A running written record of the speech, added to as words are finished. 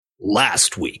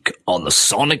Last week on the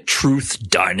Sonic Truth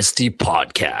Dynasty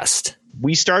podcast.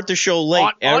 We start the show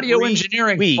late. Audio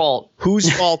engineering week. fault.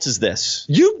 Whose fault is this?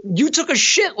 You took a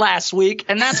shit last week,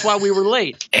 and that's why we were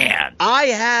late. And I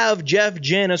have Jeff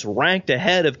Janis ranked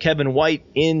ahead of Kevin White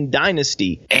in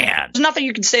Dynasty. And there's nothing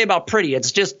you can say about Pretty.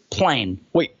 It's just plain.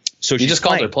 Wait, so you she's just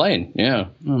called her plain, yeah.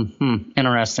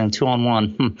 Interesting.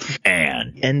 2-on-1.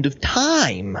 And end of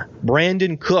time.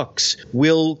 Brandon Cooks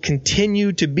will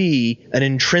continue to be an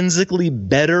intrinsically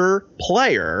better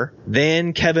player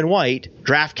than Kevin White.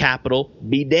 Draft capital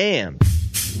be damned.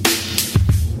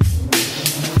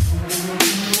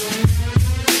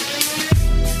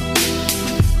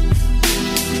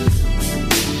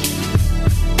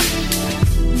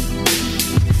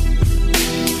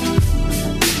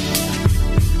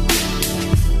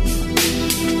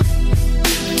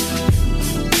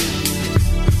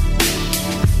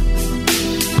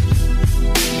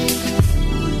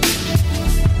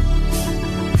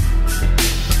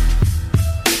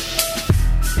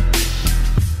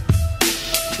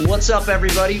 What's up,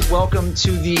 everybody? Welcome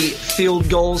to the Field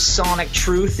Gulls Sonic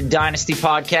Truth Dynasty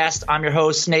podcast. I'm your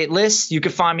host, Nate Liss. You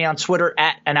can find me on Twitter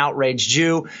at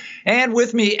 @AnOutrageDew. And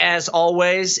with me, as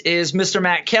always, is Mr.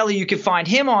 Matt Kelly. You can find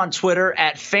him on Twitter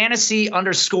at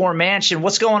fantasy_mansion.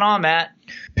 What's going on, Matt?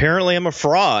 Apparently I'm a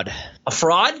fraud. A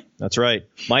fraud? That's right.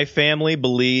 My family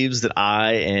believes that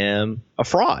I am a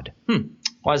fraud.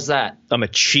 Why's that? I'm a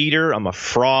cheater. I'm a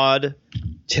fraud.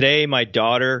 Today, my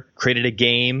daughter created a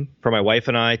game for my wife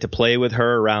and I to play with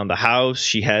her around the house.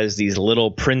 She has these little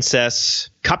princess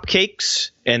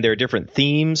cupcakes, and there are different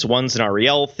themes. One's an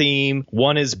Ariel theme.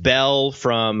 One is Belle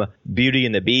from Beauty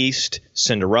and the Beast.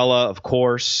 Cinderella, of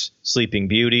course. Sleeping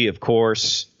Beauty, of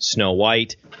course. Snow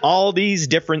White. All these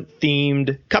different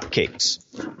themed cupcakes.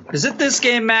 Is it this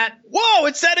game, Matt? Whoa,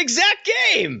 it's that exact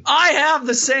game! I have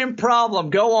the same problem.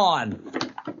 Go on.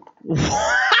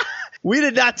 We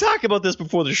did not talk about this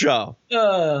before the show.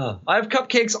 I have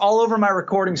cupcakes all over my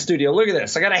recording studio. Look at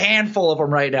this. I got a handful of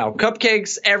them right now.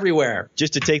 Cupcakes everywhere.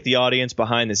 Just to take the audience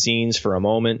behind the scenes for a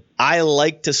moment, I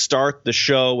like to start the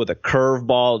show with a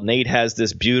curveball. Nate has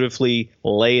this beautifully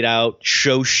laid out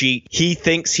show sheet. He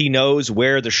thinks he knows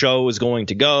where the show is going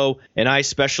to go, and I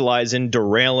specialize in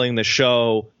derailing the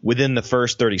show within the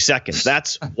first 30 seconds.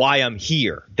 That's why I'm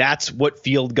here. That's what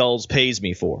Field Gulls pays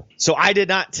me for. So I did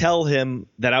not tell him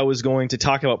that I was going to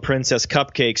talk about Princess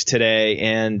Cupcakes today,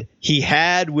 and he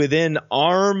had within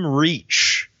arm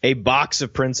reach a box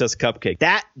of Princess Cupcake.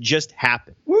 That just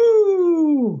happened.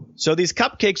 Woo! So these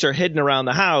cupcakes are hidden around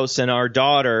the house, and our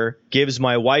daughter gives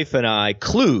my wife and I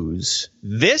clues.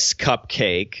 This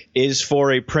cupcake is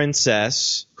for a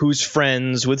princess who's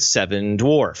friends with 7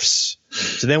 dwarfs.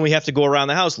 So then we have to go around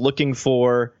the house looking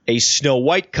for a Snow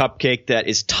White cupcake that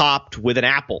is topped with an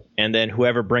apple. And then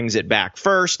whoever brings it back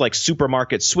first, like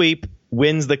supermarket sweep,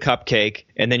 wins the cupcake,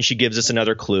 and then she gives us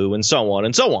another clue, and so on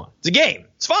and so on. It's a game.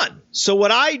 It's fun. So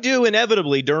what I do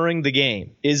inevitably during the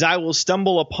game is I will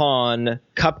stumble upon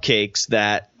cupcakes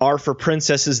that are for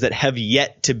princesses that have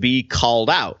yet to be called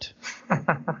out.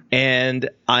 And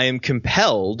I am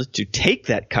compelled to take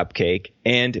that cupcake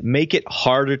and make it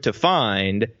harder to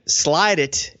find, slide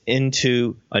it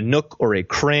into a nook or a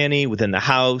cranny within the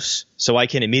house so I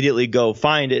can immediately go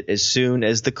find it as soon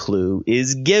as the clue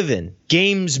is given.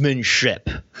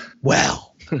 Gamesmanship. Well.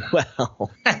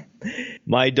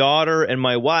 My daughter and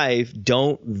my wife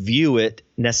don't view it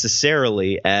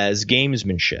necessarily as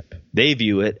gamesmanship. They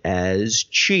view it as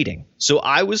cheating. So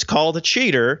I was called a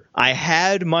cheater. I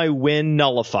had my win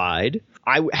nullified.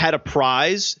 I had a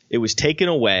prize. It was taken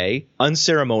away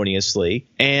unceremoniously,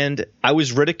 and I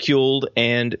was ridiculed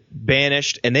and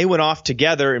banished, and they went off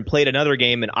together and played another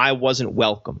game, and I wasn't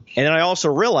welcome. And then I also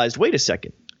realized, wait a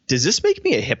second. Does this make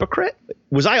me a hypocrite?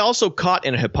 Was I also caught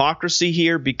in a hypocrisy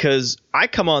here? Because I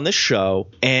come on this show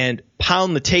and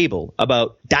pound the table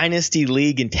about Dynasty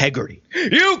League integrity.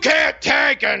 You can't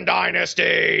tank in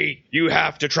Dynasty. You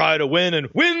have to try to win and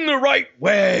win the right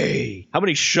way. How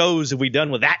many shows have we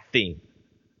done with that theme?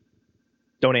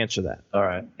 Don't answer that. All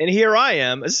right. And here I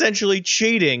am essentially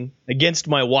cheating against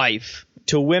my wife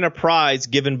to win a prize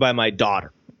given by my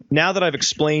daughter. Now that I've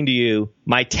explained to you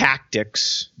my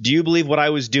tactics, do you believe what I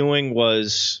was doing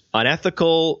was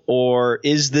unethical, or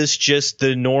is this just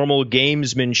the normal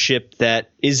gamesmanship that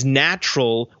is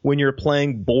natural when you're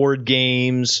playing board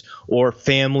games or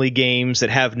family games that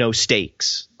have no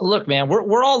stakes? Look, man,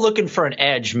 we're all looking for an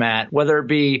edge, Matt, whether it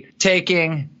be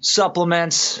taking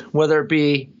supplements, whether it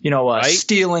be, Right?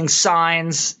 stealing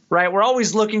signs, right? We're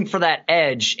always looking for that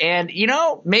edge. And,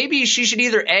 maybe she should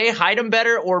either A, hide them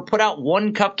better or put out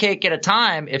one cupcake at a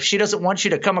time if she doesn't want want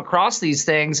you to come across these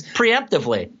things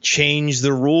preemptively. Change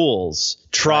the rules.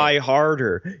 Try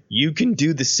harder. You can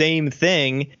do the same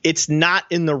thing. It's not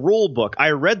in the rule book.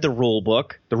 I read the rule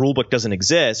book. The rule book doesn't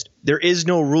exist. There is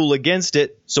no rule against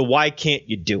it, so why can't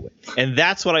you do it? And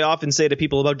that's what I often say to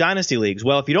people about Dynasty Leagues.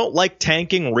 Well, if you don't like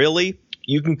tanking, really,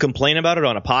 you can complain about it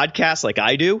on a podcast like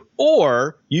I do,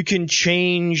 or you can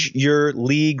change your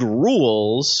league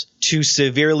rules to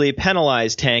severely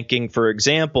penalize tanking. For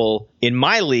example, in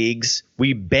my leagues,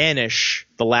 we banish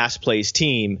the last place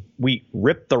team. We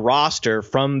rip the roster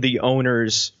from the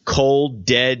owner's cold,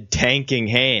 dead, tanking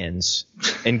hands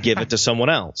and give it to someone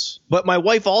else. But my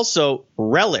wife also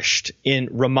relished in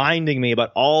reminding me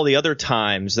about all the other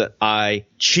times that I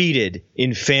cheated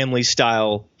in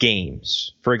family-style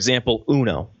games. For example,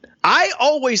 Uno. I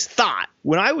always thought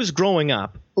when I was growing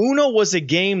up, Uno was a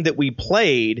game that we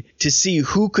played to see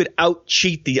who could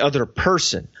out-cheat the other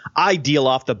person. I deal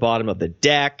off the bottom of the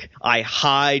deck. I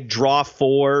hide, draw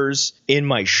fours in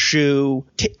my shoe.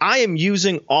 I am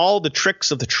using all the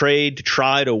tricks of the trade to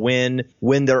try to win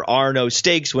when there are no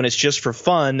stakes, when it's just for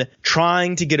fun.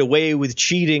 Trying to get away with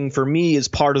cheating for me is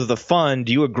part of the fun.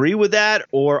 Do you agree with that?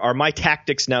 Or are my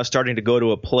tactics now starting to go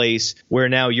to a place where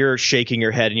now you're shaking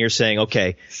your head and you're saying,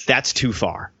 okay, that's too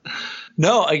far?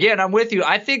 No, again, I'm with you.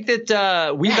 I think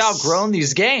that we've outgrown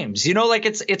these games. You know, like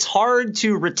it's hard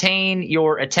to retain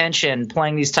your attention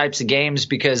playing these types of games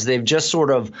because they've just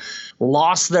sort of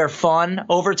lost their fun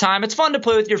over time. It's fun to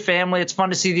play with your family. It's fun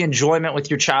to see the enjoyment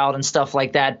with your child and stuff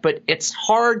like that. But it's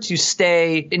hard to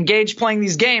stay engaged playing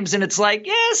these games. And it's like,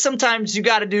 yeah, sometimes you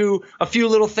got to do a few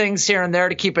little things here and there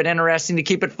to keep it interesting, to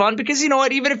keep it fun. Because you know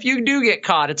what? Even if you do get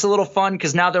caught, it's a little fun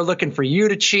because now they're looking for you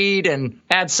to cheat and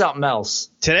add something else.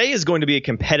 Today is going to be a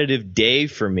competitive day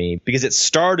for me because it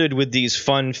started with these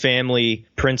fun family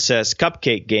princess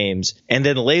cupcake games. And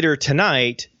then later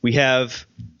tonight, we have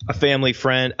a family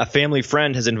friend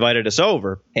has invited us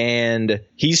over, and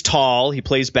he's tall. He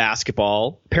plays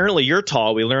basketball. Apparently you're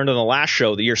tall. We learned on the last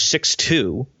show that you're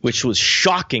 6'2", which was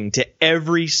shocking to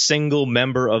every single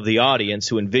member of the audience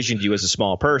who envisioned you as a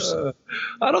small person.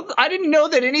 I didn't know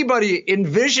that anybody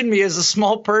envisioned me as a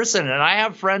small person, and I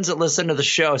have friends that listen to the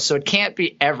show, so it can't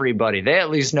be everybody. They at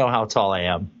least know how tall I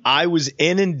am. I was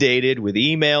inundated with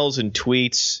emails and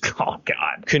tweets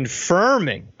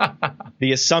confirming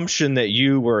the assumption that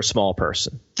you were a small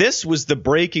person. This was the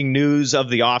breaking news of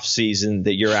the offseason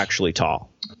that you're actually tall.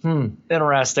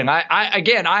 Interesting.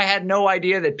 I had no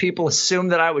idea that people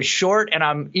assumed that I was short, and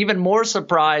I'm even more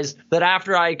surprised that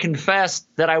after I confessed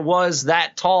that I was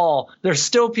that tall, there's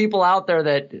still people out there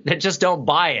that just don't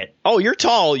buy it. Oh, you're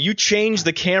tall. You changed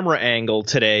the camera angle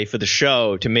today for the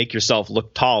show to make yourself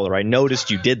look taller. I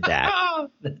noticed you did that.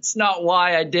 That's not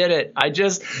why I did it.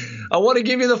 I want to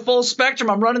give you the full spectrum.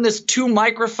 I'm running this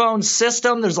 2-microphone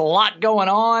system. There's a lot going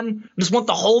on. I just want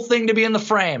the whole thing to be in the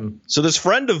frame. So this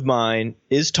friend of mine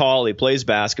is tall. He plays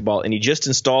basketball, and he just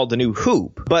installed a new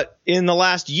hoop. But in the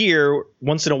last year,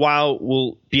 once in a while,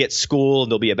 we'll be at school,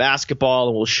 and there'll be a basketball,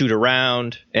 and we'll shoot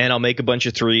around, and I'll make a bunch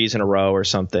of threes in a row or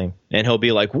something. And he'll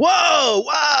be like, whoa,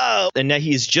 whoa. And now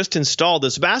he's just installed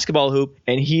this basketball hoop,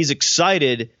 and he's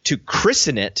excited to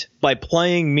christen it by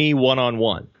playing me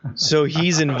one-on-one. So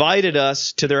he's invited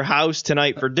us to their house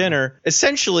tonight for dinner,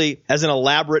 essentially as an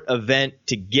elaborate event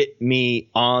to get me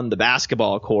on the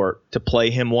basketball court to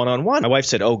play him one-on-one. My wife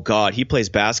said, oh, God, he plays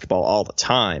basketball all the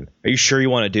time. Are you sure you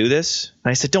want to do this?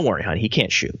 And I said, don't worry, honey. He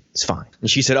can't shoot. It's fine. And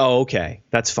she said, oh, okay.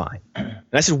 That's fine. And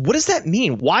I said, what does that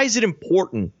mean? Why is it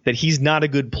important that he's not a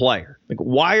good player? Like,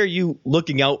 why are you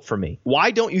looking out for me?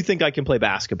 Why don't you think I can play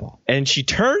basketball? And she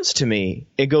turns to me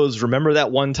and goes, remember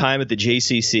that one time at the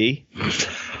JCC?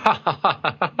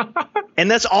 And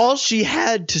that's all she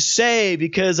had to say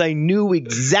because I knew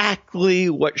exactly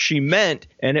what she meant.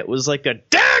 And it was like a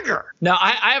dagger. Now,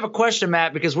 I have a question,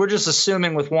 Matt, because we're just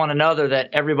assuming with one another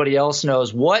that everybody else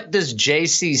knows. What does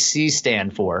JCC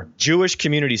stand for? Jewish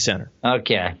Community Center.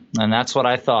 Okay. And that's what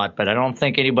I thought, but I don't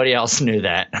think anybody else knew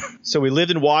that. So we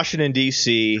lived in Washington,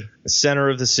 D.C., the center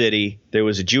of the city. There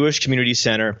was a Jewish community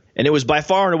center, and it was by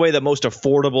far and away the most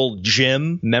affordable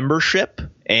gym membership.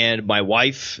 And my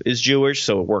wife is Jewish,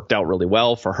 so it worked out really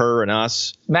well for her and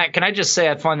us. Matt, can I just say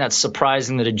I find that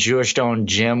surprising that a Jewish-owned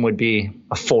gym would be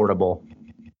affordable.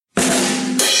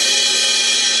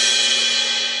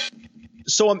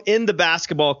 So I'm in the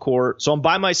basketball court. So I'm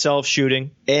by myself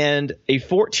shooting, and a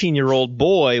 14-year-old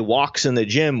boy walks in the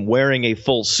gym wearing a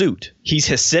full suit. He's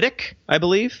Hasidic. I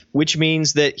believe, which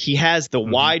means that he has the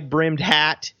wide-brimmed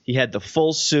hat, he had the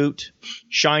full suit,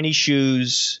 shiny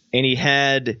shoes, and he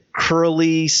had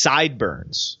curly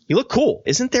sideburns. He looked cool.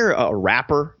 Isn't there a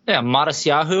rapper? Yeah, Modest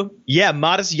Yahoo. Yeah,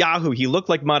 Modest Yahoo. He looked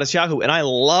like Modest Yahoo, and I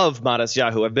love Modest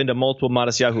Yahoo. I've been to multiple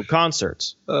Modest Yahoo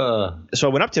concerts. So I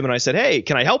went up to him and I said, hey,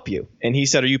 can I help you? And he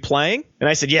said, are you playing? And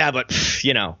I said, yeah, but,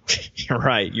 you know, you're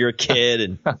right. You're a kid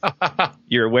and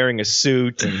you're wearing a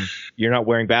suit and you're not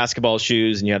wearing basketball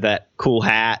shoes and you have that cool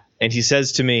hat. And he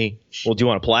says to me, well, do you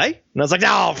want to play? And I was like,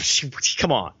 no,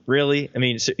 come on. Really? I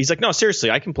mean, he's like, no,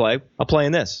 seriously, I can play. I'll play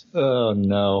in this. Oh,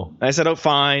 no. And I said, oh,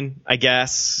 fine, I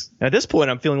guess. And at this point,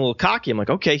 I'm feeling a little cocky. I'm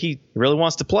like, okay, he really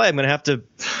wants to play. I'm going to have to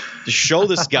show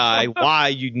this guy why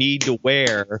you need to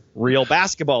wear real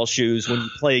basketball shoes when you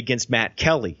play against Matt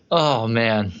Kelly. Oh,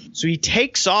 man. So he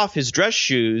takes off his dress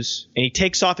shoes and he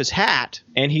takes off his hat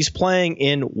and he's playing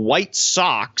in white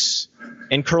socks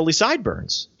and curly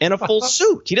sideburns and a full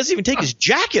suit. He doesn't even take his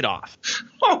jacket off.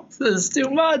 Oh, this is too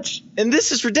much. And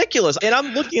this is ridiculous. And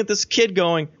I'm looking at this kid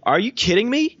going, are you kidding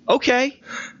me? Okay.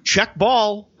 Check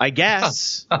ball, I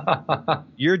guess.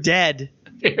 You're dead.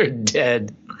 You're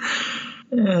dead.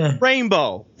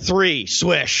 Rainbow. 3.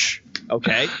 Swish.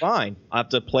 Okay, fine. I have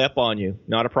to play up on you.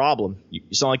 Not a problem.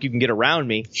 It's not like you can get around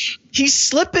me. He's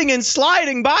slipping and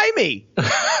sliding by me.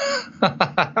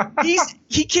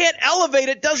 He can't elevate.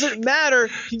 It doesn't matter.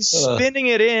 He's spinning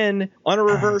it in on a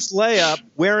reverse layup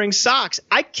wearing socks.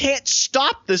 I can't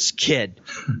stop this kid.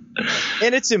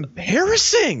 And it's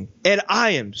embarrassing. And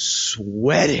I am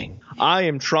sweating. I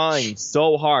am trying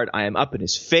so hard. I am up in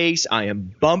his face. I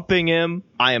am bumping him.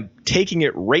 I am taking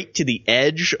it right to the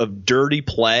edge of dirty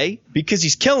play because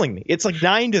he's killing me. It's like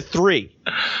 9-3.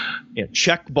 You know,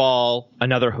 check ball,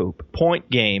 another hoop, point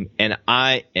game, and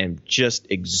I am just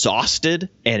exhausted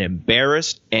and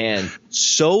embarrassed and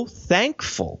so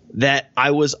thankful that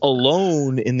I was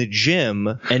alone in the gym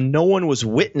and no one was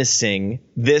witnessing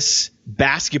this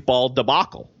basketball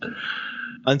debacle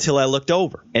until I looked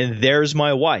over. And there's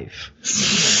my wife.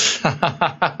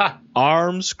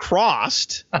 Arms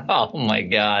crossed. Oh, my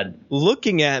God.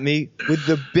 Looking at me with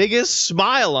the biggest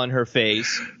smile on her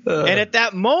face. And at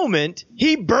that moment,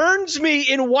 he burns me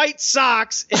in white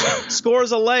socks and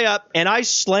scores a layup. And I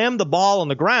slammed the ball on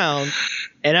the ground.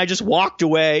 And I just walked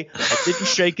away. I didn't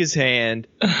shake his hand.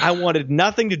 I wanted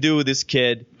nothing to do with this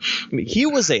kid. I mean, he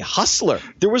was a hustler.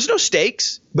 There was no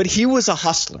stakes, but he was a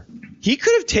hustler. He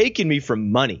could have taken me for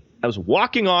money. I was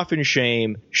walking off in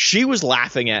shame. She was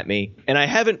laughing at me. And I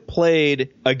haven't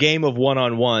played a game of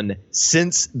one-on-one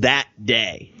since that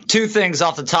day. Two things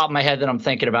off the top of my head that I'm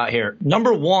thinking about here.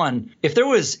 Number one, if there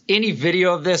was any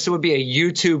video of this, it would be a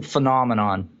YouTube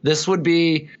phenomenon. This would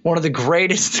be one of the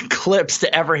greatest clips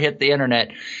to ever hit the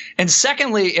internet. And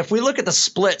secondly, if we look at the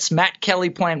splits, Matt Kelly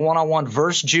playing one-on-one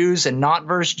versus Jews and not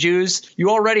versus Jews,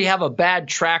 you already have a bad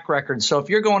track record. So if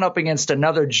you're going up against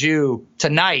another Jew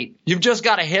tonight, you've just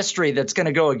got a history that's going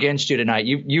to go against you tonight.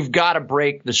 You've got to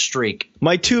break the streak.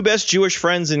 My two best Jewish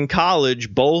friends in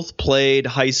college both played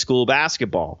high school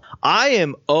basketball. I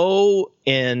am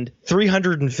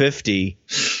 0-350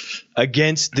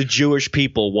 against the Jewish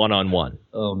people one-on-one.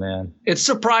 Oh, man. It's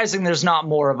surprising there's not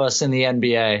more of us in the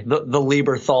NBA. The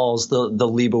Lieberthals, the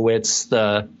Leibowitz,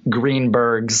 the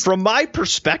Greenbergs. From my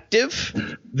perspective,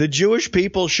 the Jewish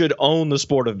people should own the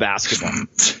sport of basketball.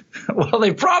 Well,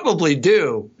 they probably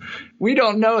do. We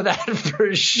don't know that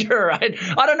for sure. I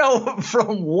don't know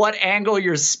from what angle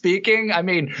you're speaking. I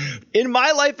mean, in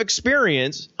my life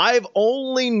experience, I've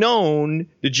only known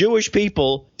the Jewish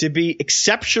people to be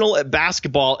exceptional at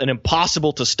basketball and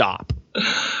impossible to stop.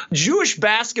 Jewish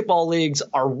basketball leagues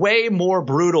are way more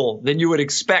brutal than you would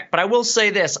expect. But I will say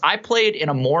this. I played in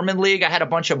a Mormon league. I had a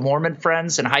bunch of Mormon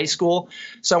friends in high school.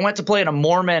 So I went to play in a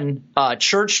Mormon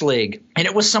church league. And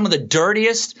it was some of the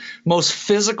dirtiest, most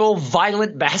physical,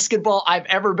 violent basketball I've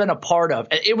ever been a part of.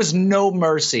 It was no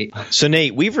mercy. So,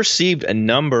 Nate, we've received a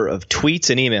number of tweets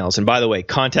and emails. And by the way,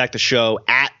 contact the show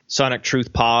at Sonic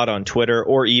Truth Pod on Twitter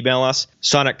or email us,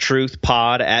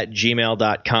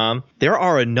 sonictruthpod@gmail.com. There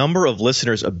are a number of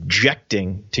listeners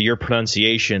objecting to your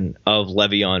pronunciation of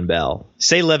Le'Veon Bell.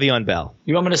 Say Le'Veon Bell.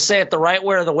 You want me to say it the right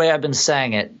way or the way I've been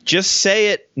saying it? Just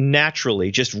say it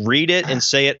naturally. Just read it and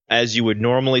say it as you would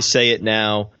normally say it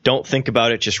now. Don't think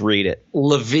about it. Just read it.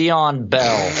 Le'Veon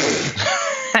Bell.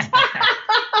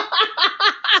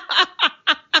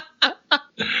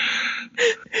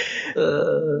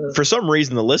 But for some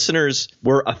reason, the listeners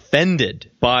were offended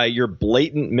by your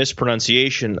blatant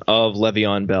mispronunciation of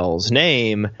Le'Veon Bell's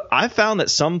name. I found that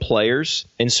some players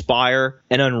inspire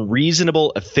an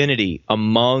unreasonable affinity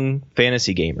among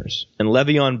fantasy gamers. And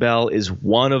Le'Veon Bell is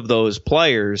one of those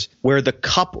players where the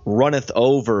cup runneth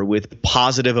over with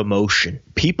positive emotion.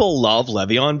 People love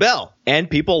Le'Veon Bell. And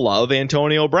people love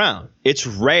Antonio Brown. It's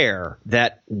rare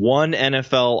that one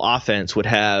NFL offense would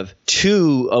have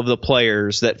two of the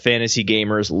players that fantasy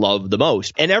gamers love the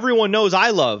most. And everyone knows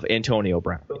I love Antonio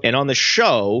Brown. And on the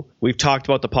show, we've talked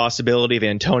about the possibility of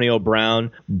Antonio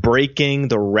Brown breaking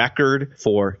the record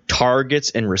for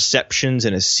targets and receptions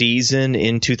in a season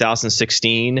in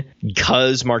 2016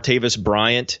 because Martavis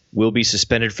Bryant will be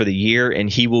suspended for the year and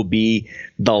he will be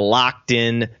the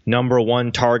locked-in number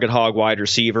one target hog wide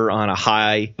receiver on a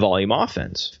high-volume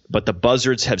offense. But the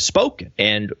buzzards have spoken,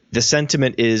 and the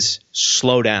sentiment is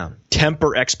slow down.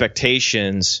 Temper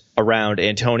expectations around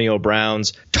Antonio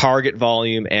Brown's target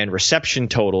volume and reception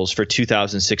totals for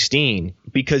 2016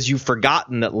 because you've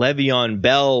forgotten that Le'Veon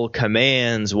Bell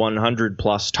commands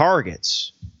 100-plus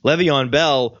targets. Le'Veon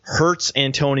Bell hurts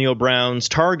Antonio Brown's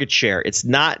target share. It's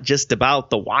not just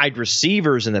about the wide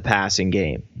receivers in the passing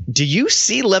game. Do you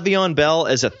see Le'Veon Bell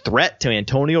as a threat to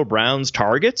Antonio Brown's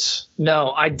targets? No,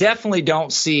 I definitely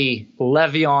don't see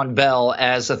Le'Veon Bell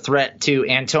as a threat to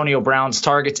Antonio Brown's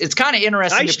targets. It's kind of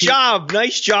interesting.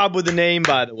 Nice job with the name,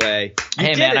 by the way.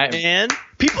 Man.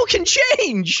 People can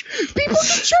change.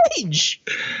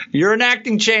 You're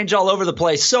enacting change all over the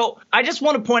place. So I just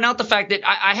want to point out the fact that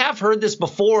I have heard this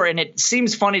before, and it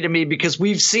seems funny to me because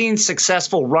we've seen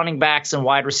successful running backs and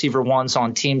wide receiver ones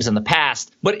on teams in the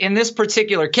past. But in this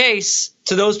particular case,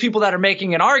 to those people that are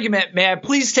making an argument, may I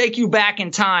please take you back in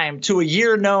time to a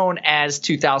year known as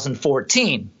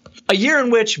 2014. A year in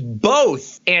which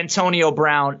both Antonio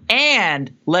Brown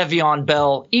and Le'Veon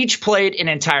Bell each played an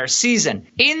entire season.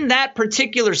 In that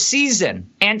particular season,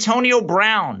 Antonio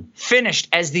Brown finished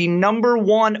as the number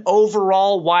one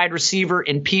overall wide receiver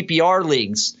in PPR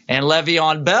leagues, and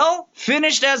Le'Veon Bell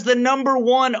finished as the number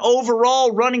one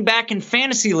overall running back in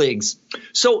fantasy leagues.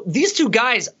 So these two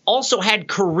guys also had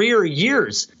career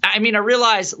years. I mean, I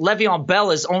realize Le'Veon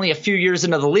Bell is only a few years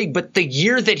into the league, but the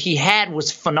year that he had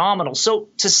was phenomenal. So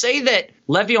to say that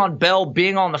Le'Veon Bell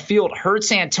being on the field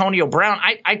hurts Antonio Brown,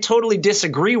 I totally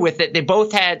disagree with it. They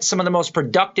both had some of the most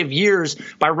productive years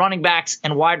by running backs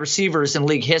and wide receivers in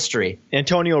league history.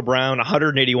 Antonio Brown,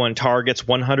 181 targets,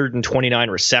 129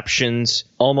 receptions,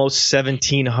 almost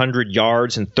 1,700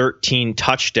 yards and 13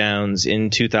 touchdowns in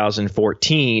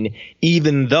 2014,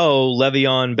 even though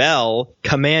Le'Veon Bell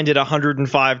commanded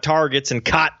 105 targets and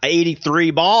caught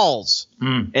 83 balls.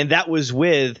 And that was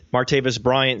with Martavis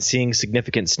Bryant seeing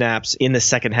significant snaps in the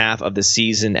second half of the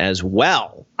season as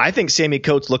well. I think Sammy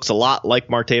Coates looks a lot like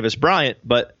Martavis Bryant,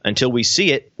 but until we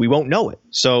see it, we won't know it.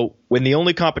 So when the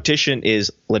only competition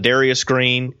is Ladarius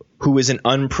Green, who is an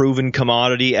unproven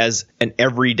commodity as an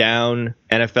every down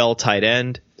NFL tight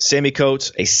end, Sammy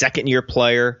Coates, a second-year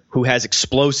player who has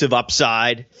explosive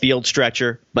upside, field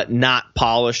stretcher, but not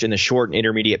polished in the short and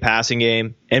intermediate passing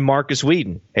game, and Marcus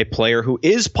Whedon, a player who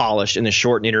is polished in the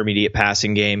short and intermediate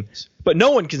passing game, but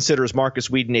no one considers Marcus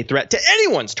Whedon a threat to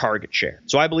anyone's target share.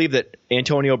 So I believe that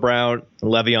Antonio Brown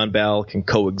and Le'Veon Bell can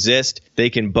coexist. They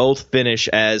can both finish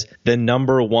as the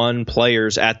number one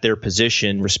players at their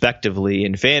position, respectively,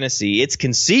 in fantasy. It's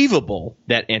conceivable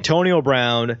that Antonio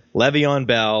Brown, Le'Veon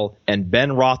Bell, and Ben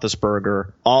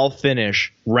Roethlisberger all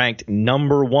finish ranked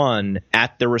number one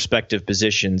at their respective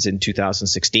positions in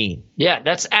 2016. Yeah,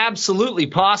 that's absolutely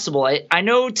possible. I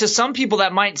know to some people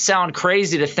that might sound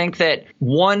crazy to think that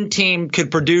one team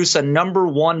could produce a number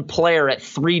one player at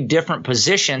three different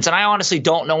positions, and I honestly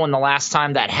don't know when the last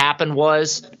time that happened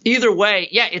was. Either way,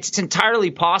 yeah, it's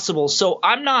entirely possible. So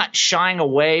I'm not shying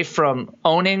away from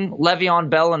owning Le'Veon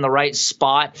Bell in the right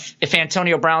spot. If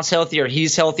Antonio Brown's healthy or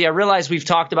he's healthy, I realize we've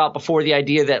talked about before the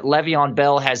idea that Le'Veon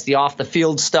Bell has the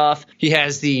off-the-field stuff. He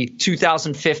has the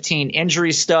 2015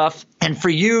 injury stuff. And for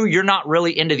you, you're not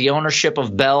really into the ownership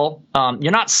of Bell.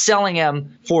 You're not selling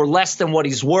him for less than what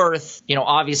he's worth. You know,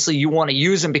 obviously you want to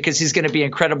use him because he's going to be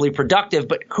incredibly productive,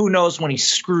 but who knows when he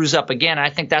screws up again. I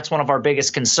think that's one of our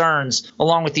biggest concerns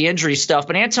along with the injury stuff.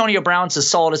 But Antonio Brown's as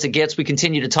solid as it gets. We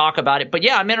continue to talk about it. But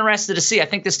yeah, I'm interested to see. I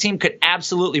think this team could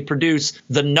absolutely produce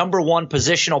the number one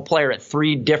positional player at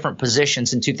three different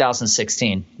positions in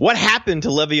 2016. What happened to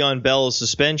Le'Veon Bell's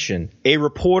suspension? A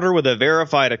reporter with a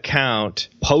verified account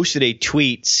posted a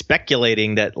tweet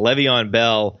speculating that Le'Veon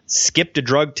Bell skipped a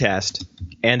drug test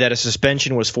and that a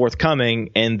suspension was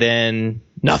forthcoming, and then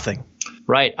nothing.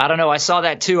 Right. I don't know. I saw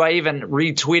that too. I even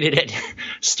retweeted it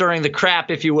stirring the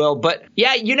crap, if you will. But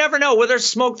yeah, you never know. Where there's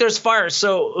smoke, there's fire.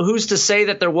 So who's to say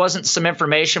that there wasn't some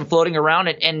information floating around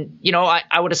it? And,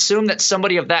 I would assume that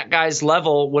somebody of that guy's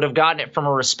level would have gotten it from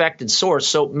a respected source.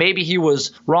 So maybe he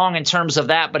was wrong in terms of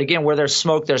that. But again, where there's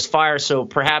smoke, there's fire. So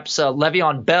perhaps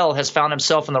Le'Veon Bell has found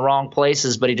himself in the wrong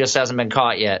places, but he just hasn't been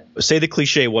caught yet. Say the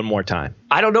cliche one more time.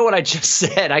 I don't know what I just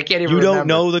said. I can't even remember. You don't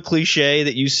know the cliche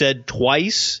that you said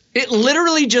twice? It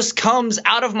literally just comes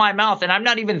out of my mouth, and I'm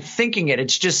not even thinking it.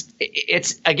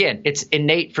 It's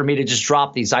innate for me to just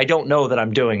drop these. I don't know that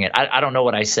I'm doing it. I don't know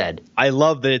what I said. I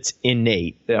love that it's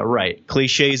innate. Yeah, right.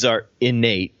 Cliches are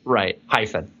innate. Right.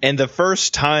 Hyphen. And the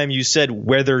first time you said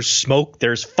where there's smoke,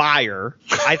 there's fire,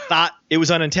 I thought it was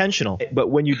unintentional. But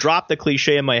when you dropped the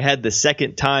cliche in my head the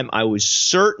second time, I was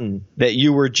certain that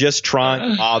you were just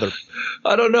trying to bother me.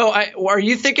 I don't know. Are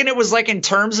you thinking it was like in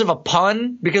terms of a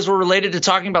pun because we're related to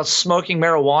talking about smoking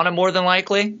marijuana more than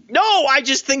likely? No, I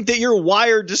just think that you're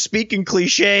wired to speak in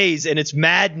cliches, and it's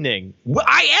maddening.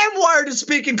 I am wired to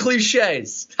speak in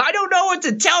cliches. I don't know what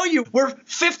to tell you. We're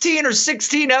 15 or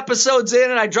 16 episodes in,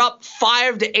 and I drop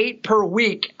 5 to 8 per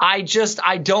week. I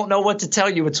don't know what to tell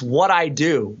you. It's what I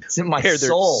do. It's in my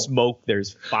soul. There's smoke,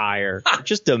 there's fire.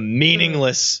 Just a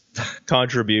meaningless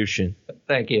contribution.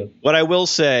 Thank you. What I will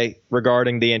say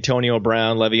regarding the Antonio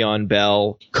Brown, Le'Veon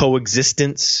Bell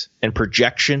coexistence and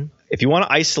projection, if you want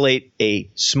to isolate a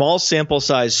small sample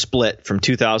size split from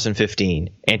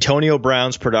 2015, Antonio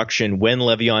Brown's production when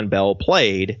Le'Veon Bell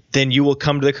played, then you will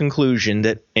come to the conclusion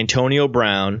that Antonio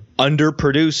Brown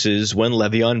underproduces when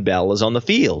Le'Veon Bell is on the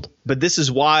field. But this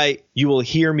is why you will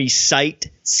hear me cite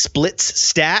splits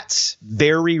stats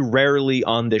very rarely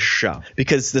on this show,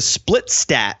 because the split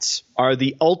stats are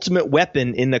the ultimate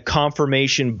weapon in the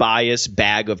confirmation bias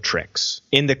bag of tricks,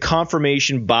 in the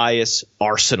confirmation bias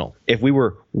arsenal. If we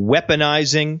were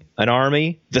weaponizing an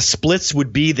army, the splits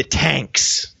would be the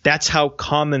tanks. That's how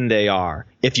common they are.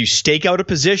 If you stake out a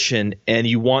position and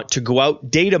you want to go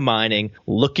out data mining,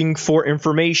 looking for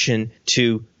information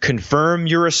to confirm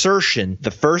your assertion,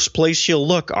 the first place you'll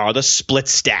look are the split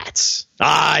stats.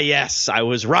 Ah, yes, I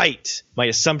was right. My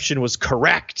assumption was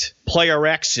correct. Player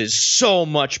X is so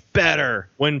much better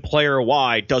when player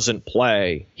Y doesn't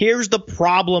play. Here's the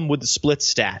problem with the split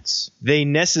stats. They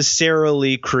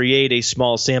necessarily create a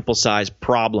small sample size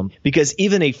problem because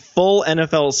even a full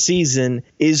NFL season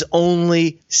is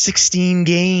only 16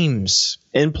 games.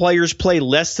 And players play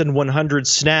less than 100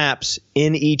 snaps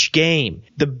in each game.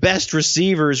 The best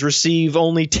receivers receive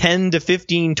only 10 to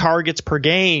 15 targets per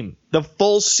game. The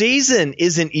full season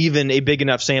isn't even a big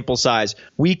enough sample size.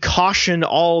 We caution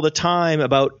all the time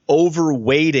about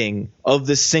overweighting of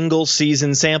the single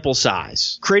season sample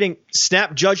size. Creating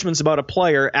snap judgments about a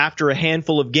player after a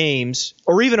handful of games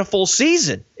or even a full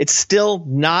season. It's still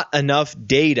not enough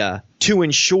data to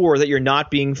ensure that you're not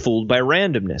being fooled by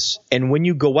randomness. And when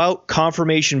you go out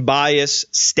confirmation bias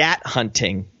stat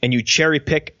hunting and you cherry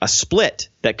pick a split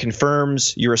that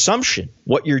confirms your assumption,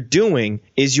 what you're doing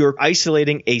is you're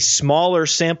isolating a smaller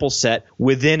sample set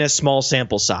within a small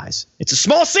sample size. It's a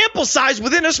small sample size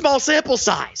within a small sample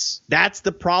size. That's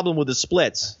the problem with the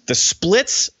splits. The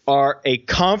splits are a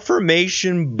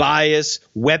confirmation bias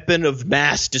weapon of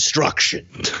mass destruction.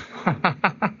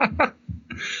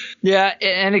 Yeah,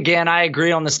 and again, I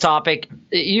agree on this topic.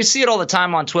 You see it all the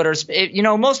time on Twitter.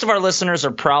 Most of our listeners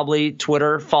are probably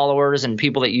Twitter followers and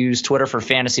people that use Twitter for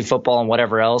fantasy football and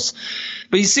whatever else.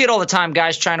 But you see it all the time,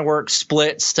 guys trying to work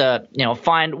splits to,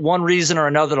 find one reason or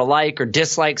another to like or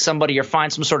dislike somebody or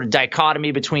find some sort of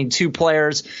dichotomy between two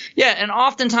players. Yeah, and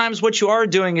oftentimes what you are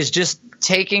doing is just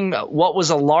taking what was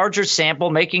a larger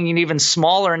sample, making it even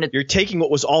smaller. And you're taking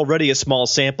what was already a small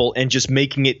sample and just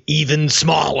making it even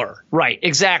smaller. Right,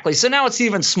 exactly. So now it's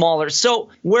even smaller. So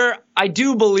where I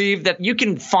do believe that you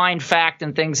can find fact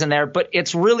and things in there, but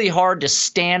it's really hard to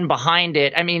stand behind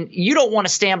it. I mean, you don't want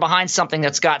to stand behind something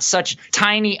that's got such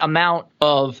tiny amount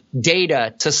of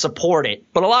data to support it.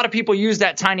 But a lot of people use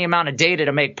that tiny amount of data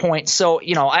to make points. So,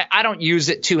 I don't use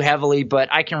it too heavily, but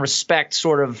I can respect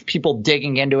sort of people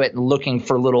digging into it and looking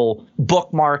for little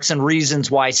bookmarks and reasons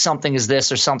why something is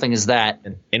this or something is that.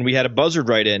 And we had a buzzard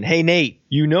right in. Hey, Nate,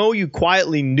 you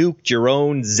quietly nuked your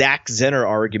own Zach Zenner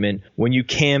argument when you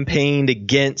campaigned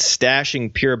against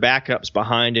stashing pure backups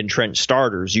behind entrenched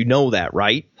starters. You know that,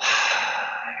 right?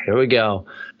 Here we go.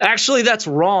 Actually, that's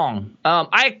wrong.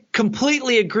 I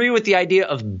completely agree with the idea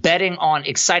of betting on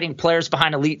exciting players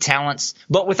behind elite talents.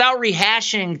 But without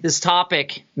rehashing this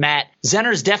topic, Matt,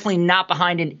 Zenner is definitely not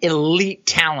behind an elite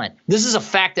talent. This is a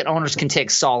fact that owners can take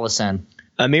solace in.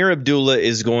 Amir Abdullah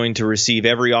is going to receive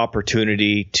every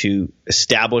opportunity to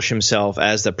establish himself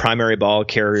as the primary ball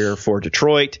carrier for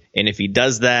Detroit. And if he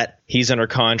does that, he's under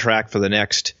contract for the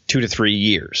next 2 to 3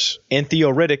 years. And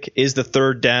Theo Riddick is the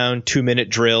third down, 2-minute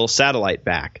drill satellite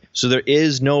back. So there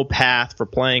is no path for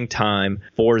playing time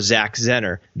for Zach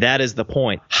Zenner. That is the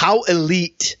point. How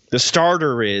elite the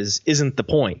starter isn't the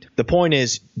point. The point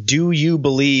is, do you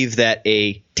believe that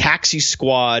a taxi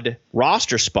squad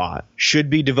roster spot should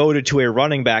be devoted to a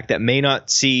running back that may not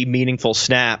see meaningful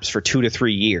snaps for 2 to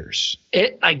 3 years?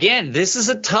 Again, this is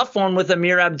a tough one with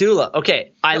Amir Abdullah.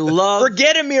 Okay,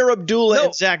 Forget Amir Abdullah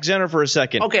and Zach Zenner for a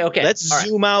second. Okay. Let's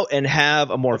zoom out and have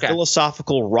a more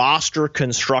philosophical roster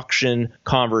construction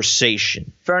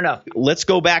conversation. Fair enough. Let's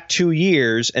go back 2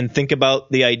 years and think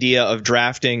about the idea of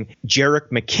drafting Jerick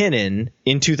McKinnon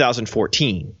in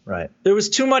 2014. Right. There was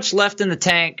too much left in the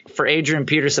tank for Adrian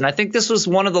Peterson. I think this was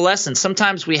one of the lessons.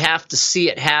 Sometimes we have to see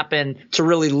it happen to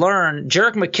really learn.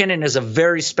 Jerick McKinnon is a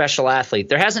very special athlete.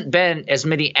 There hasn't been as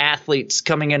many athletes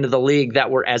coming into the league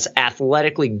that were as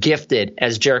athletically gifted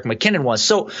as Jerick McKinnon was.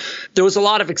 So there was a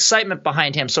lot of excitement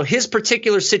behind him. So his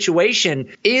particular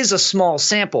situation is a small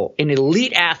sample. An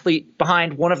elite athlete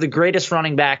behind one of the greatest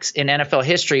running backs in NFL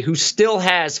history who still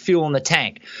has fuel in the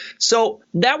tank. So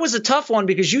that was a tough one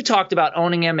because you talked about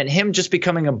owning him and him just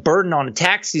becoming a burden on a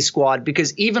taxi squad,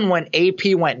 because even when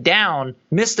AP went down,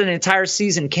 missed an entire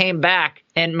season, came back,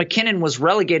 and McKinnon was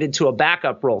relegated to a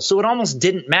backup role. So it almost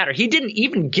didn't matter. He didn't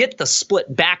even get the split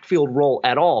backfield role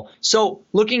at all. So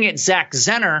looking at Zach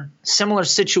Zenner, similar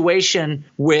situation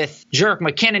with Jerick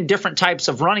McKinnon, different types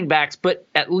of running backs, but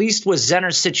at least with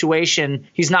Zenner's situation,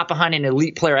 he's not behind an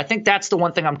elite player. I think that's the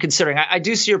one thing I'm considering. I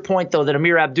do see your point, though, that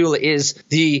Amir Abdullah is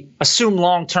the assumed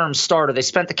long-term starter. They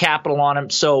spent the capital on him,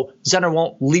 so Zenner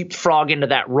won't leapfrog into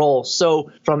that role.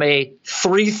 So from a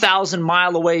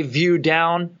 3,000-mile-away view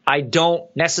down, I don't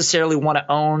necessarily want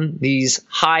to own these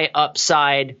high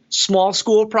upside small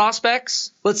school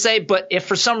prospects, let's say. But if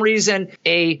for some reason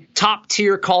a top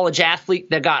tier college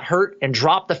athlete that got hurt and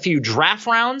dropped a few draft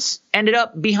rounds ended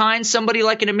up behind somebody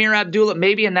like an Amir Abdullah,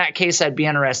 maybe in that case I'd be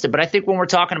interested. But I think when we're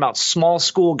talking about small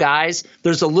school guys,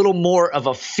 there's a little more of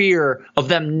a fear of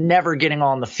them never getting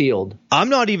on the field. I'm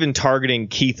not even targeting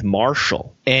Keith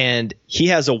Marshall, and he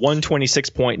has a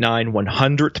 126.9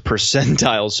 100th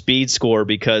percentile speed score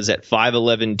because at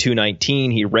 5'11",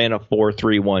 219, he ran a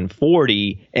 4.3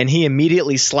 140, and he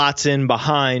immediately slots in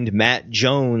behind Matt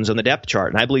Jones on the depth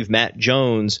chart. And I believe Matt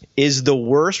Jones is the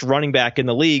worst running back in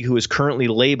the league who is currently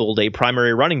labeled a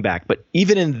primary running back. But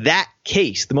even in that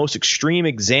case, the most extreme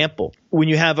example, when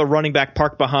you have a running back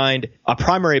parked behind a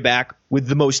primary back with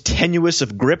the most tenuous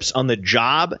of grips on the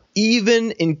job,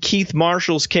 even in Keith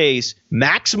Marshall's case,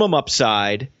 maximum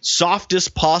upside,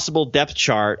 softest possible depth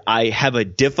chart, I have a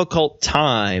difficult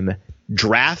time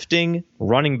drafting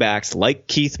running backs like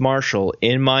Keith Marshall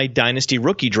in my dynasty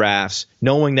rookie drafts,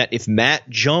 knowing that if Matt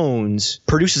Jones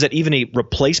produces at even a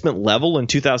replacement level in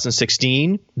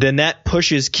 2016, then that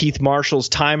pushes Keith Marshall's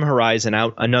time horizon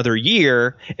out another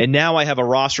year, and now I have a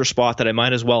roster spot that I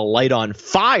might as well light on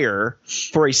fire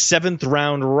for a 7th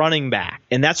round running back.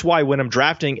 And that's why when I'm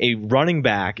drafting a running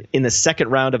back in the 2nd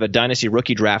round of a dynasty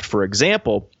rookie draft, for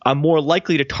example, I'm more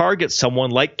likely to target someone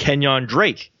like Kenyon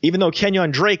Drake, even though Kenyon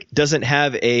Drake doesn't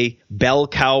have a bell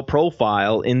cow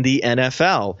profile in the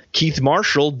NFL. Keith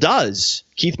Marshall does.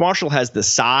 Keith Marshall has the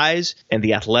size and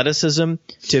the athleticism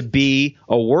to be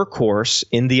a workhorse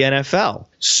in the NFL.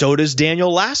 So does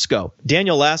Daniel Lasco.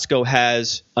 Daniel Lasco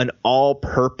has an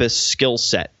all-purpose skill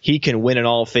set. He can win in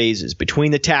all phases.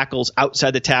 Between the tackles,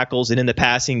 outside the tackles, and in the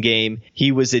passing game,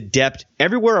 he was adept.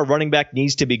 Everywhere a running back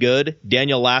needs to be good,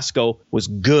 Daniel Lasco was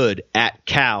good at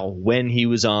Cal when he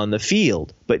was on the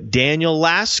field. But Daniel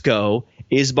Lasco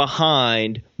is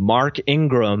behind Mark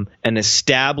Ingram, an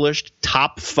established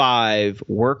top 5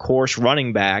 workhorse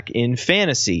running back in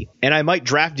fantasy. And I might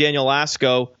draft Daniel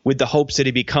Lasco with the hopes that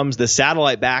he becomes the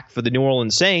satellite back for the New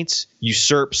Orleans Saints,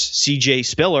 usurps C.J.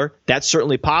 Spiller. That's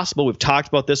certainly possible. We've talked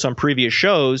about this on previous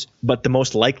shows, but the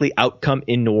most likely outcome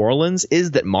in New Orleans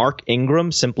is that Mark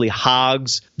Ingram simply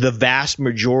hogs the vast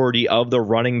majority of the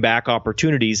running back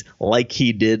opportunities like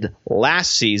he did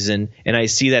last season, and I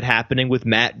see that happening with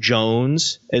Matt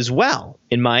Jones as well.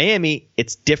 In Miami,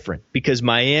 it's different because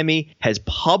Miami has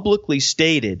publicly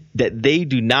stated that they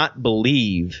do not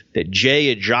believe that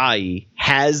Jay Ajayi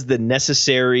has the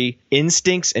necessary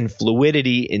instincts and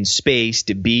fluidity in space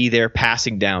to be their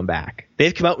passing down back.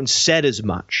 They've come out and said as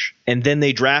much. And then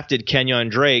they drafted Kenyon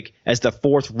Drake as the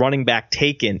 4th running back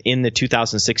taken in the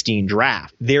 2016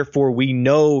 draft. Therefore, we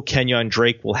know Kenyon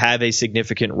Drake will have a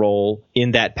significant role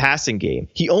in that passing game.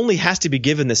 He only has to be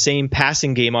given the same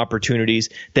passing game opportunities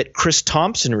that Chris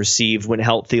Thompson received when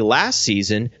healthy last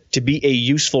season to be a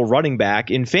useful running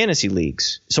back in fantasy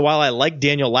leagues. So while I like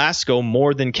Daniel Lasco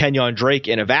more than Kenyon Drake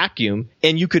in a vacuum,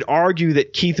 and you could argue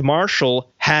that Keith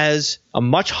Marshall has a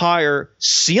much higher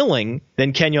ceiling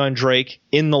than Kenyon Drake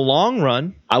in the long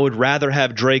run, I would rather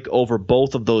have Drake over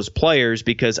both of those players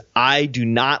because I do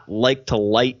not like to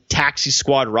light taxi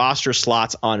squad roster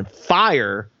slots on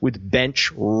fire with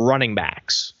bench running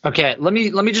backs. Okay, let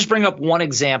me just bring up one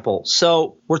example.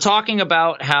 So we're talking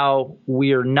about how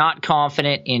we are not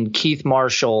confident in Keith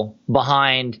Marshall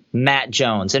behind Matt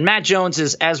Jones. And Matt Jones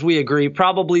is, as we agree,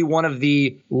 probably one of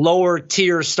the lower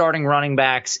tier starting running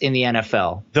backs in the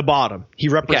NFL. The bottom. He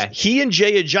and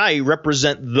Jay Ajayi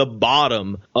represent the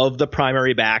bottom of the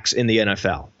primary backs in the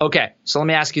NFL. Okay, so let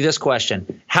me ask you this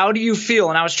question. How do you feel,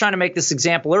 and I was trying to make this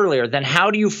example earlier, then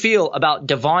how do you feel about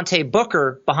Devontae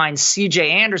Booker behind C.J.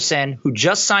 Anderson, who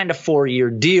just signed a 4-year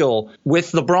deal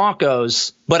with the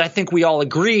Broncos? But I think we all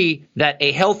agree that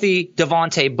a healthy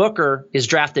Devontae Booker is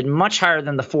drafted much higher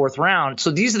than the 4th round. So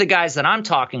these are the guys that I'm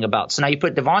talking about. So now you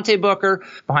put Devontae Booker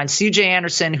behind C.J.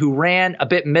 Anderson, who ran a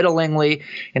bit middlingly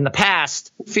in the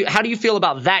past. How do you feel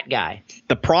about that guy?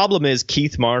 The problem is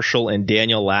Keith Marshall and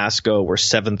Daniel Lasco were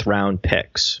 7th round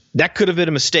picks. That could have been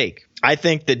a mistake. I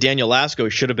think that Daniel Lasco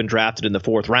should have been drafted in the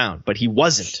 4th round, but he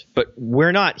wasn't. But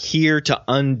we're not here to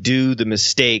undo the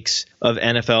mistakes of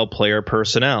NFL player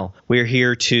personnel. We're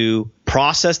here to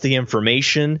process the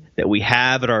information that we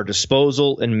have at our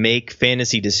disposal and make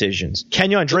fantasy decisions.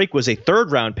 Kenyon Drake was a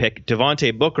 3rd round pick.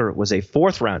 Devontae Booker was a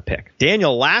 4th round pick.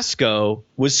 Daniel Lasco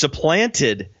was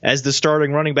supplanted as the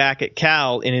starting running back at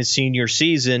Cal in his senior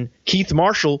season. Keith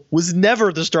Marshall was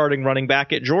never the starting running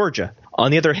back at Georgia. On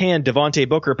the other hand, Devontae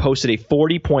Booker posted a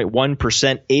 40.1%,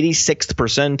 86th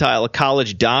percentile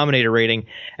college dominator rating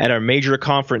at our major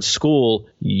conference school,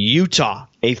 Utah.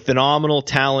 A phenomenal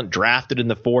talent drafted in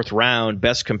the 4th round,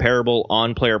 best comparable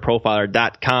on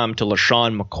playerprofiler.com to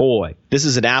LaShawn McCoy. This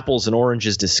is an apples and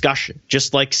oranges discussion.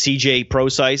 Just like CJ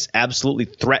Prosise absolutely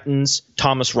threatens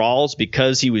Thomas Rawls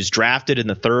because he was drafted in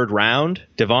the 3rd round,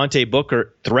 Devontae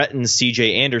Booker threatens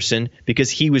CJ Anderson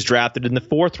because he was drafted in the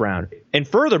 4th round. And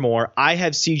furthermore, I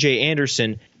have CJ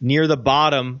Anderson near the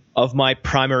bottom of my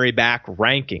primary back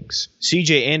rankings.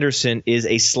 CJ Anderson is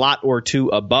a slot or two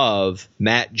above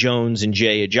Matt Jones and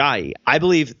Jay Ajayi. I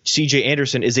believe CJ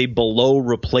Anderson is a below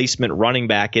replacement running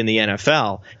back in the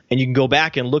NFL. And you can go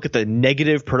back and look at the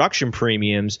negative production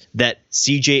premiums that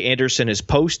CJ Anderson has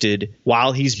posted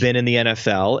while he's been in the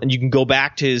NFL. And you can go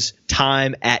back to his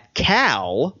time at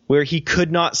Cal, where he could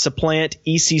not supplant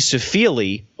E.C.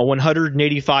 Sefili, a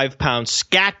 185-pound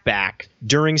scat back,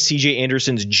 during CJ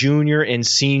Anderson's junior and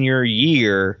senior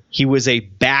year. He was a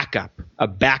backup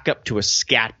to a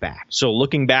scat back. So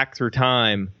looking back through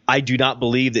time, I do not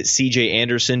believe that CJ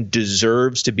Anderson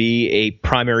deserves to be a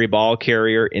primary ball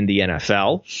carrier in the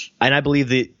NFL. And I believe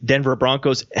the Denver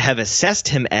Broncos have assessed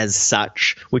him as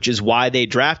such, which is why they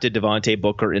drafted Devontae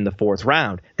Booker in the 4th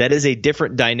round. That is a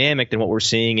different dynamic than what we're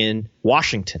seeing in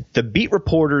Washington. The beat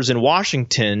reporters in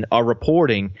Washington are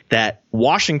reporting that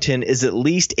Washington is at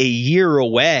least a year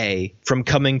away from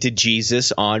coming to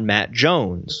Jesus on Matt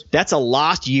Jones. That's a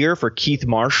lost year for Keith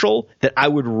Marshall that I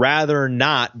would rather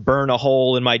not burn a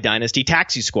hole in my dynasty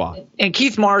taxi squad. And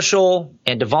Keith Marshall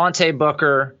and Devontae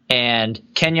Booker and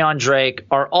Kenyon Drake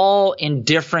are all in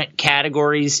different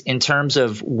categories in terms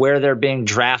of where they're being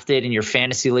drafted in your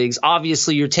fantasy leagues.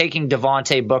 Obviously, you're taking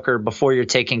Devontae Booker before you're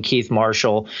taking Keith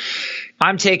Marshall.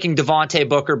 I'm taking Devontae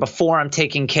Booker before I'm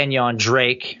taking Kenyon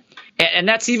Drake. And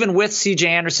that's even with C.J.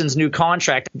 Anderson's new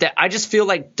contract. I just feel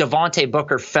like Devontae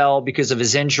Booker fell because of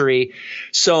his injury.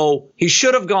 So he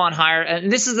should have gone higher.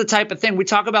 And this is the type of thing we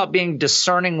talk about, being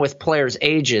discerning with players'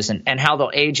 ages and how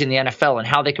they'll age in the NFL and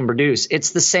how they can produce.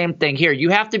 It's the same thing here. You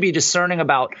have to be discerning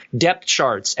about depth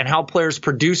charts and how players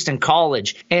produced in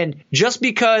college. And just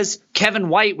because Kevin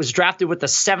White was drafted with the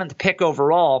 7th pick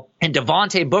overall and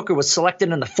Devontae Booker was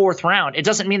selected in the 4th round, it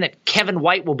doesn't mean that Kevin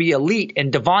White will be elite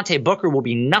and Devontae Booker will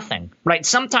be nothing. Right?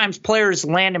 Sometimes players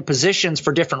land in positions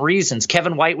for different reasons.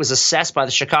 Kevin White was assessed by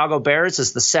the Chicago Bears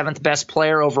as the 7th best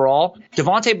player overall.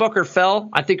 Devontae Booker fell.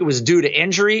 I think it was due to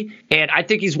injury, and I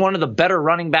think he's one of the better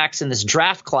running backs in this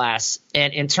draft class.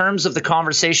 And in terms of the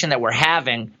conversation that we're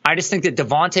having, I just think that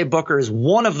Devontae Booker is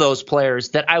one of those players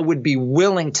that I would be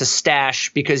willing to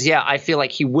stash because, yeah, I feel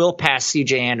like he will pass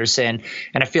C.J. Anderson,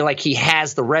 and I feel like he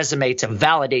has the resume to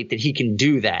validate that he can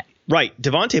do that. Right.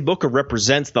 Devontae Booker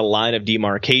represents the line of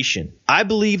demarcation. I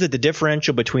believe that the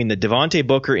differential between the Devontae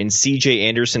Booker and C.J.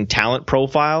 Anderson talent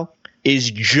profile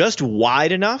is just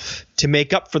wide enough to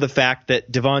make up for the fact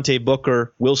that Devontae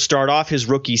Booker will start off his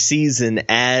rookie season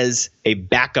as a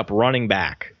backup running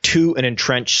back to an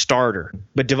entrenched starter.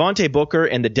 But Devontae Booker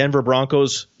and the Denver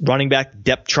Broncos running back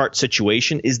depth chart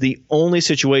situation is the only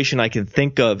situation I can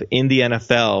think of in the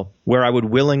NFL where I would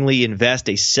willingly invest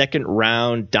a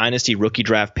second-round dynasty rookie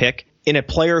draft pick in a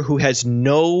player who has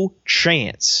no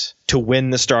chance to win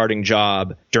the starting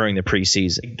job during the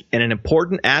preseason. And an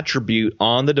important attribute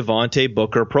on the Devontae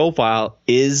Booker profile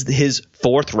is his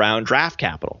fourth-round draft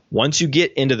capital. Once you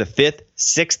get into the fifth,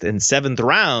 sixth, and seventh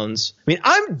rounds,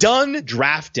 I'm done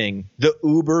drafting the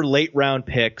uber late-round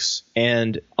picks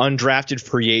and undrafted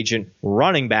free agent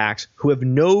running backs who have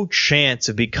no chance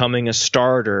of becoming a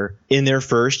starter in their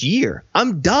first year.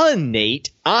 I'm done, Nate.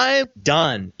 I'm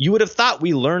done. You would have thought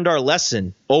we learned our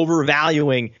lesson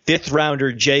overvaluing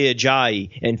fifth-rounder Jay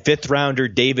Ajayi and fifth-rounder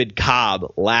David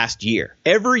Cobb last year.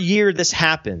 Every year this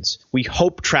happens, we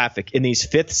hope traffic in these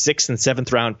fifth, sixth, and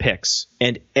seventh-round picks.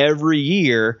 And every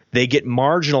year they get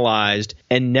marginalized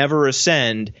and never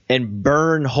ascend and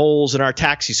burn holes in our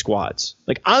taxi squads.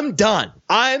 I'm done.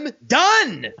 I'm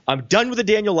done. I'm done with the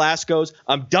Daniel Lascos.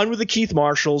 I'm done with the Keith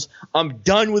Marshalls. I'm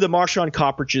done with the Marshawn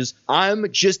Coppriches.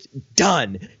 I'm just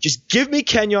done. Just give me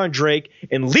Kenyon Drake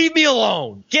and leave me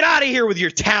alone. Get out of here with your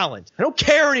talent. I don't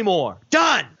care anymore.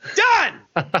 Done.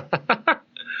 Done.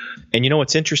 And you know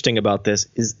what's interesting about this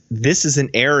is an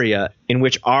area in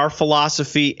which our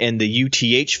philosophy and the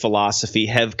UTH philosophy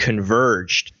have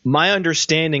converged. My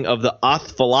understanding of the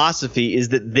UTH philosophy is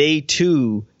that they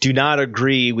too do not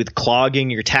agree with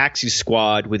clogging your taxi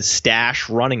squad with stash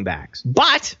running backs.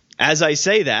 But as I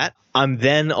say that, I'm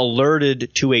then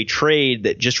alerted to a trade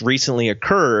that just recently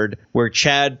occurred where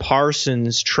Chad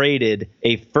Parsons traded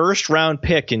a first-round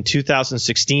pick in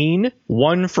 2016,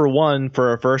 1-for-1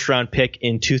 for a first-round pick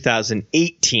in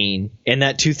 2018, and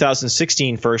that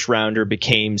 2016 first-rounder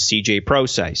became C.J.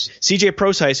 Prosise. C.J.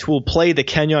 Prosise, who will play the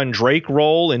Kenyon Drake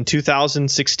role in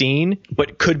 2016,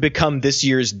 but could become this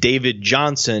year's David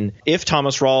Johnson if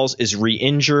Thomas Rawls is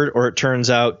re-injured or it turns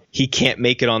out he can't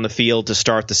make it on the field to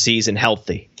start the season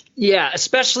healthy. Yeah,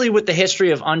 especially with the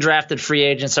history of undrafted free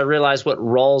agents, I realized what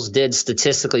Rawls did,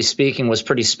 statistically speaking, was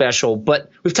pretty special. But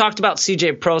we've talked about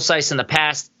C.J. Prosise in the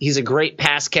past. He's a great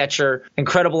pass catcher,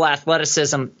 incredible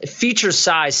athleticism, feature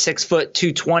size, 6 foot,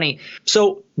 220.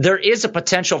 So there is a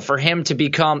potential for him to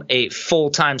become a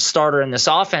full-time starter in this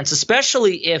offense,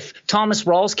 especially if Thomas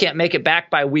Rawls can't make it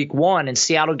back by week 1 and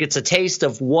Seattle gets a taste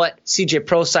of what C.J.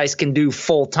 Prosise can do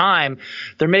full-time.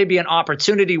 There may be an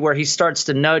opportunity where he starts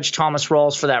to nudge Thomas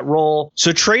Rawls for that role.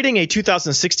 So trading a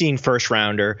 2016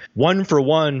 first-rounder,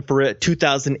 1-for-1 for a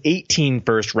 2018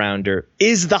 first-rounder,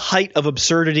 is the height of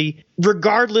absurdity,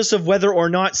 regardless of whether or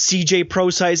not C.J.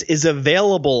 Prosise is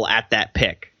available at that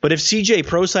pick. But if C.J.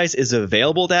 Prosise is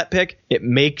available at that pick, it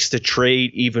makes the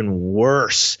trade even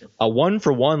worse. A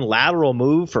 1-for-1 lateral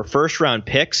move for first-round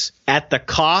picks at the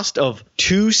cost of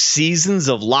 2 seasons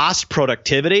of lost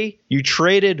productivity. You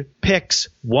traded picks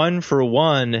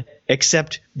 1-for-1,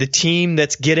 except the team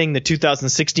that's getting the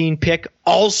 2016 pick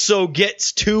also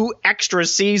gets 2 extra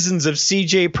seasons of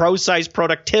C.J. Prosise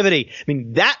productivity.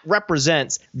 That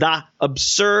represents the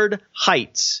absurd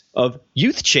heights of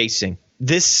youth chasing.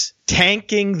 This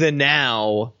tanking the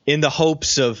now in the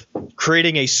hopes of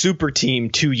creating a super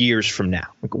team 2 years from now.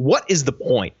 What is the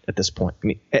point at this point?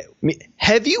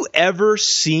 Have you ever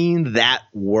seen that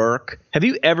work? Have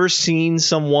you ever seen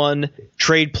someone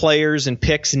trade players and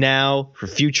picks now for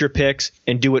future picks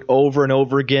and do it over and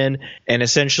over again and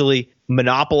essentially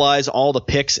monopolize all the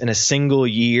picks in a single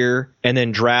year and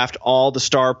then draft all the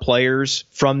star players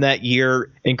from that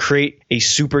year and create a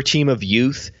super team of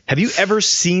youth? Have you ever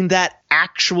seen that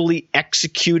actually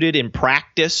executed in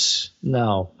practice?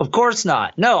 No, of course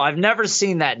not. No, I've never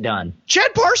seen that done.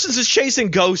 Chad Parsons is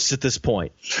chasing ghosts at this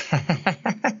point.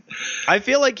 I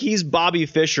feel like he's Bobby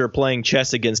Fischer playing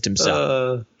chess against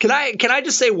himself. Can I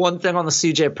just say one thing on the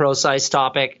C.J. Prosise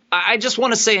topic? I just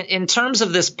want to say in terms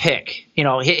of this pick,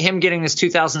 him getting this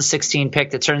 2016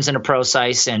 pick that turns into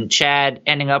Prosise and Chad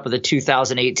ending up with a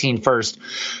 2018 first.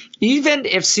 Even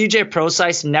if C.J.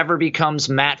 Prosise never becomes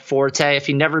Matt Forte, if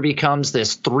he never becomes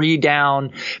this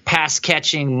 3-down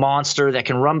pass-catching monster that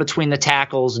can run between the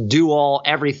tackles, do all,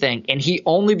 everything, and he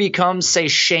only becomes, say,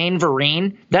 Shane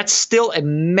Vereen, that's still a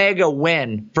mega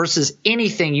win versus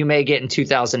anything you may get in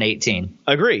 2018.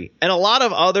 Agree. And a lot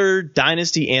of other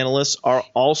dynasty analysts are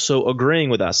also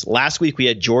agreeing with us. Last week we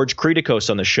had George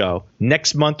Kritikos on the show.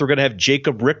 Next month we're going to have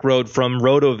Jacob Rickroad from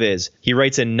RotoViz. He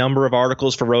writes a number of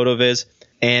articles for RotoViz.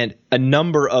 And a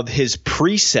number of his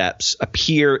precepts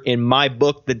appear in my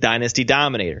book, The Dynasty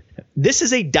Dominator. This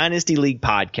is a Dynasty League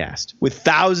podcast with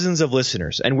thousands of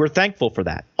listeners, and we're thankful for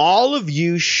that. All of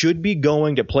you should be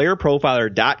going to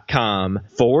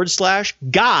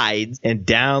playerprofiler.com/guides and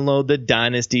download the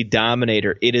Dynasty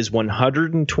Dominator. It is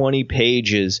 120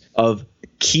 pages of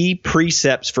key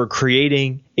precepts for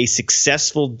creating a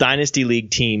successful Dynasty League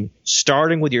team,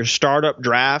 starting with your startup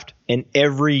draft and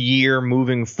every year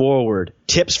moving forward.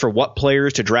 Tips for what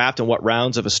players to draft and what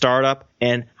rounds of a startup,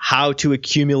 and how to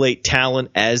accumulate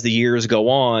talent as the years go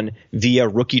on via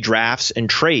rookie drafts and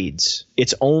trades.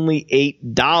 It's only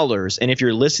 $8. And if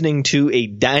you're listening to a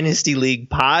Dynasty League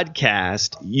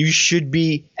podcast, you should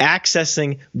be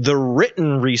accessing the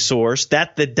written resource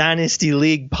that the Dynasty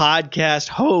League podcast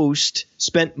host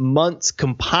spent months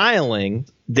compiling.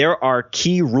 There are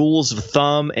key rules of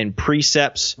thumb and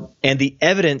precepts, and the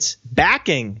evidence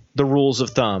backing the rules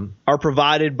of thumb are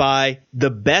provided by the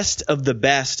best of the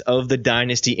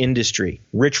Dynasty industry.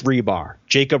 Rich Rebar,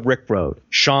 Jacob Rickrode,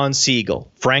 Sean Siegel,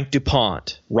 Frank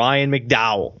DuPont, Ryan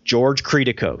McDowell, George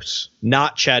Kritikos,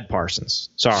 not Chad Parsons.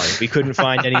 Sorry, we couldn't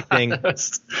find anything.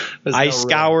 I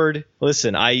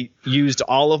used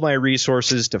all of my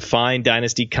resources to find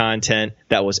Dynasty content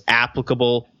that was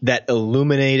applicable, that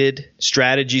illuminated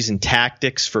strategies and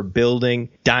tactics for building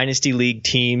Dynasty League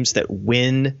teams that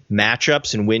win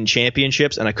matchups and win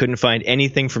championships, and I couldn't find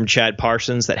anything from Chad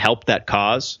Parsons that helped that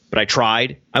cause, but I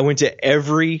tried. I went to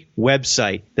every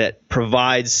website that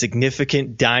provides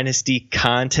significant Dynasty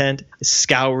content,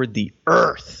 scoured the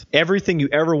earth. Everything you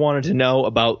ever wanted to know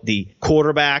about the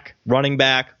quarterback, running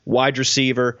back, wide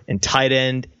receiver, and tight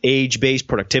end age-based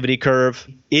productivity curve.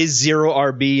 Is zero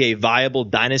RB a viable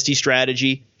Dynasty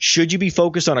strategy? Should you be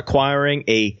focused on acquiring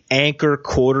a anchor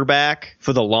quarterback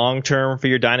for the long term for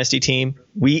your Dynasty team?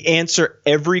 We answer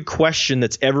every question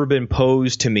that's ever been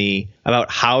posed to me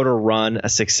about how to run a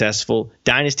successful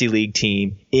Dynasty League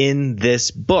team in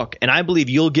this book. And I believe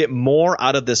you'll get more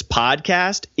out of this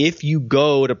podcast if you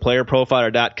go to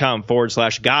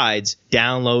playerprofiler.com/guides,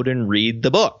 download and read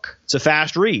the book. It's a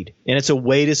fast read, and it's a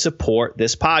way to support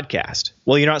this podcast.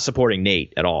 Well, you're not supporting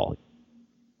Nate at all.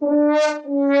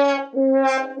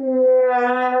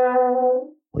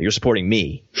 Well, you're supporting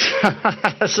me.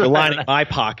 You're lining my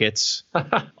pockets,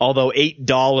 although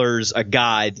 $8 a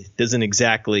guide doesn't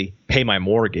exactly pay my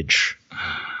mortgage.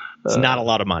 It's not a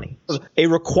lot of money. A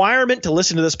requirement to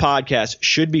listen to this podcast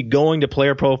should be going to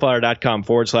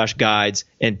playerprofiler.com/guides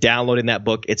and downloading that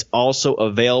book. It's also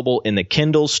available in the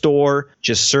Kindle store.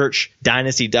 Just search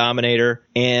Dynasty Dominator,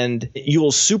 and you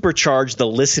will supercharge the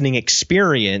listening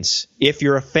experience if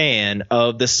you're a fan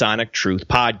of the Sonic Truth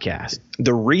podcast.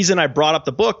 The reason I brought up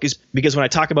the book is because when I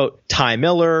talk about Ty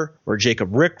Miller or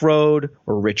Jacob Rickrode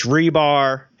or Rich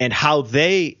Rebar and how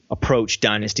they approach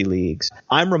Dynasty Leagues,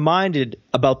 I'm reminded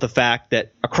about the fact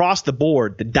that across the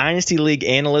board, the Dynasty League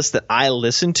analysts that I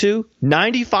listen to,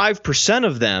 95%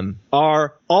 of them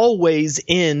are always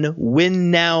in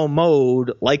win now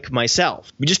mode like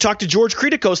myself. We just talked to George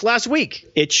Kritikos last week.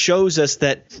 It shows us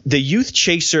that the youth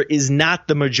chaser is not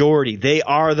the majority. They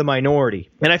are the minority.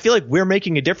 And I feel like we're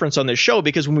making a difference on this show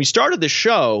because when we started the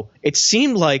show, it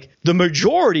seemed like the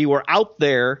majority were out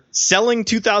there selling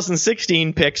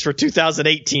 2016 picks for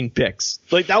 2018 picks.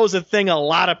 Like that was a thing a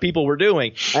lot of people were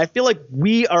doing. I feel like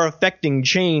we are affecting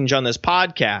change on this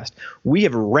podcast. We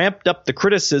have ramped up the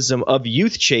criticism of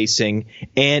youth chasing,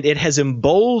 and it has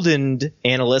emboldened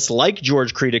analysts like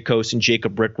George Kritikos and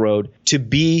Jacob Rickrode to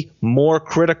be more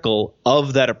critical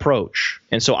of that approach.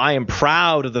 And so I am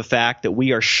proud of the fact that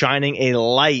we are shining a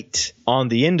light on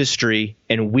the industry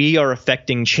and we are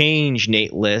affecting change,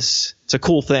 Nate Liss. It's a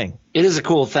cool thing. It is a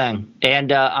cool thing,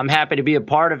 and I'm happy to be a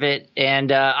part of it. And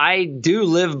I do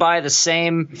live by the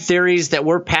same theories that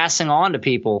we're passing on to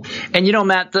people. And, you know,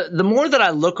 Matt, the more that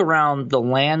I look around the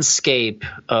landscape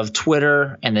of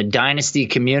Twitter and the Dynasty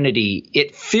community,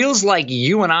 it feels like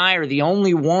you and I are the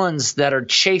only ones that are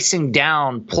chasing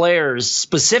down players,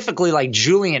 specifically like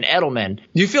Julian Edelman.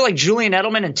 Do you feel like Julian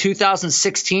Edelman in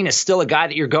 2016 is still a guy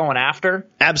that you're going after?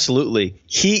 Absolutely.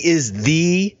 He is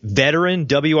the veteran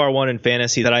WR1 in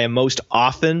fantasy that I am most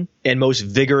often and most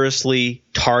vigorously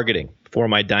targeting for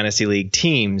my Dynasty League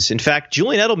teams. In fact,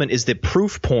 Julian Edelman is the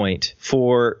proof point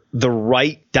for the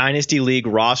right Dynasty League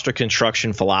roster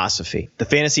construction philosophy. The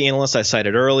fantasy analysts I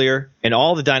cited earlier and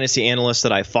all the Dynasty analysts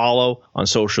that I follow on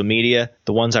social media,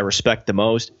 the ones I respect the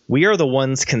most, we are the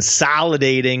ones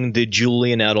consolidating the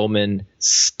Julian Edelman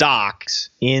stocks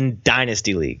in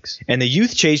Dynasty Leagues. And the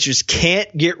youth chasers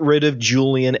can't get rid of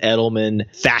Julian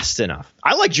Edelman fast enough.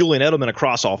 I like Julian Edelman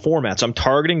across all formats. I'm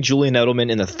targeting Julian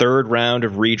Edelman in the third round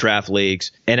of redraft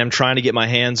leagues, and I'm trying to get my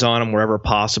hands on him wherever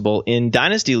possible in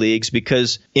Dynasty Leagues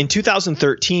because In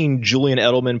 2013, Julian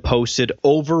Edelman posted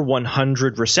over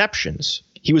 100 receptions.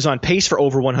 He was on pace for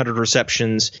over 100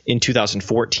 receptions in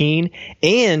 2014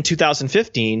 and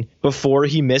 2015 before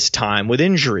he missed time with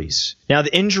injuries. Now,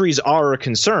 the injuries are a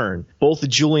concern. Both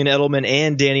Julian Edelman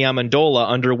and Danny Amendola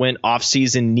underwent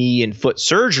off-season knee and foot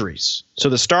surgeries. So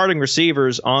the starting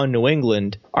receivers on New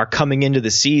England are coming into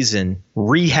the season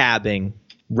rehabbing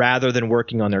rather than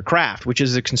working on their craft, which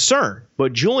is a concern.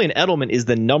 But Julian Edelman is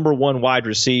the number one wide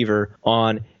receiver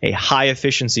on a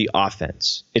high-efficiency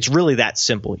offense. It's really that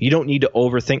simple. You don't need to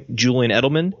overthink Julian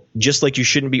Edelman, just like you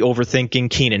shouldn't be overthinking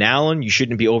Keenan Allen. You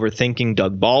shouldn't be overthinking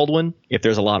Doug Baldwin. If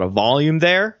there's a lot of volume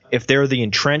there, if they're the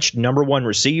entrenched number one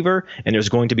receiver and there's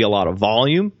going to be a lot of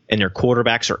volume and their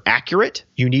quarterbacks are accurate,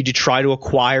 you need to try to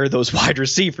acquire those wide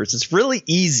receivers. It's really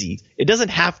easy. It doesn't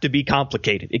have to be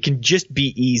complicated. It can just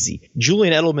be easy.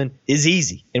 Julian Edelman is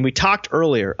easy. And we talked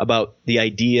earlier about the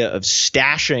idea of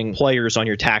stashing players on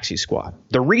your taxi squad.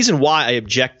 The reason why I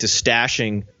object to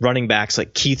stashing running backs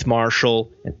like Keith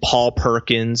Marshall and Paul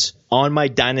Perkins on my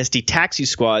dynasty taxi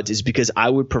squads is because I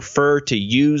would prefer to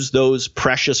use those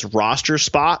precious roster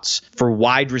spots for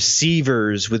wide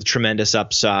receivers with tremendous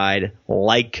upside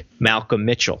like Malcolm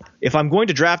Mitchell. If I'm going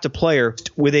to draft a player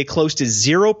with a close to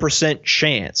 0%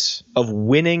 chance of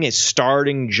winning a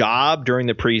starting job during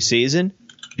the preseason,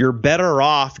 you're better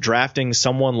off drafting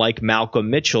someone like Malcolm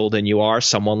Mitchell than you are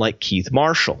someone like Keith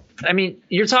Marshall. I mean,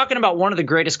 you're talking about one of the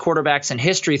greatest quarterbacks in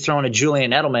history throwing to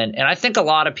Julian Edelman, and I think a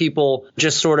lot of people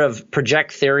just sort of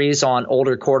project theories on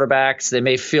older quarterbacks. They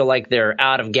may feel like they're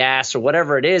out of gas or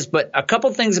whatever it is, but a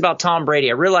couple things about Tom Brady.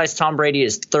 I realize Tom Brady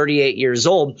is 38 years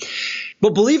old,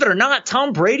 but believe it or not,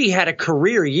 Tom Brady had a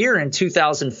career year in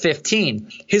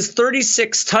 2015. His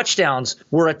 36 touchdowns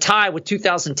were a tie with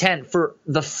 2010 for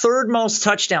the third most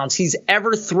touchdowns he's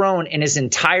ever thrown in his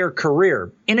entire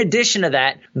career. In addition to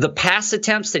that, the pass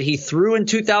attempts that he threw in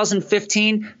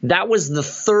 2015, that was the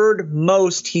third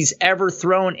most he's ever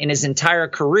thrown in his entire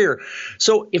career.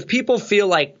 So if people feel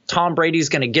like Tom Brady's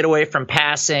going to get away from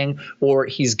passing or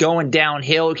he's going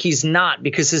downhill, he's not,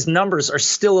 because his numbers are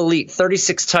still elite.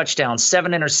 36 touchdowns,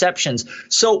 7 interceptions.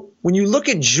 So when you look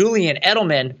at Julian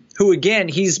Edelman, who, again,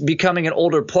 he's becoming an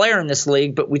older player in this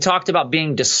league, but we talked about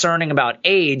being discerning about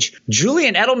age.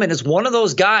 Julian Edelman is one of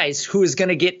those guys who is going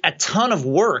to get a ton of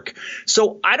work.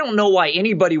 So I don't know why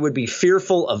anybody would be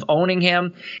fearful of owning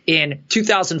him. In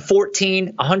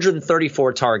 2014,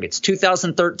 134 targets.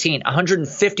 2013,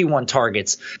 151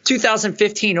 targets.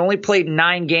 2015, only played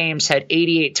 9 games, had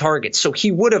 88 targets. So he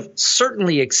would have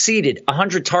certainly exceeded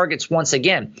 100 targets once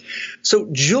again. So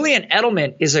Julian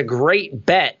Edelman is a great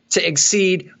bet to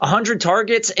exceed 100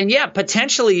 targets and, yeah,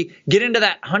 potentially get into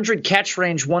that 100 catch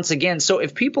range once again. So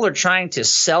if people are trying to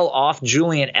sell off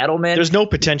Julian Edelman, there's no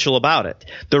potential about it.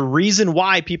 The reason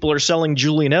why people are selling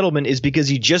Julian Edelman is because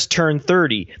he just turned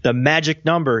 30. The magic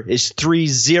number is 30.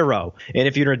 And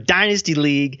if you're in a dynasty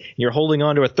league and you're holding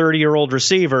on to a 30-year-old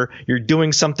receiver, you're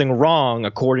doing something wrong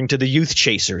according to the youth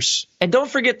chasers. And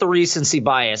don't forget the recency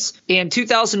bias. In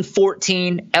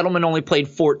 2014, Edelman only played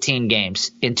 14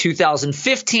 games. In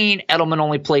 2015, Edelman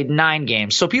only played 9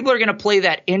 games. So people are going to play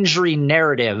that injury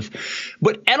narrative.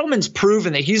 But Edelman's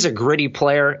proven that he's a gritty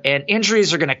player, and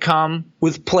injuries are going to come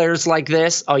with players like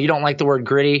this. Oh, you don't like the word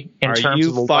gritty in terms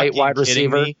of a white wide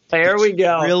receiver? There we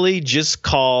go. Really just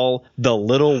call the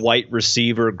little white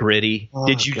receiver gritty? Oh,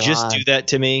 Did you just do that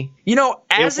to me? You know,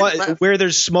 where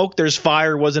there's smoke, there's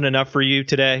fire wasn't enough for you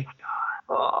today?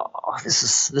 Oh,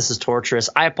 this is torturous.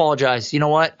 I apologize. You know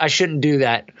what? I shouldn't do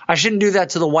that. I shouldn't do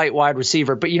that to the white wide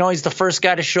receiver. But, you know, he's the first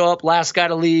guy to show up, last guy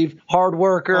to leave, hard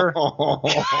worker.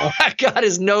 Got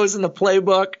his nose in the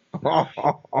playbook.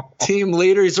 Team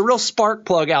leader. He's a real spark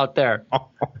plug out there.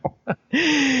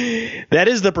 That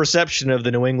is the perception of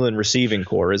the New England receiving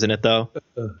corps, isn't it, though?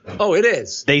 Oh, it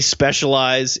is. They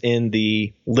specialize in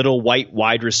the little white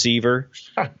wide receiver.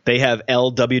 They have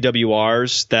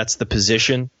LWWRs. That's the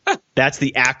position. That's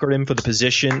the acronym for the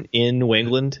position in New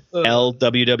England,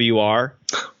 LWWR.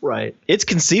 Right. It's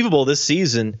conceivable this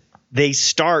season they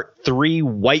start 3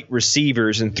 white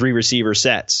receivers in 3 receiver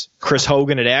sets. Chris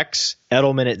Hogan at X,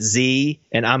 Edelman at Z,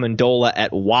 and Amendola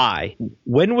at Y.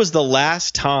 When was the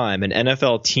last time an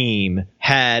NFL team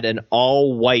had an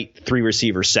all-white 3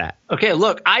 receiver set? Okay,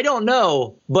 look, I don't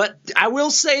know, but I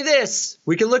will say this.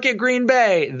 We can look at Green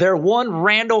Bay. They're one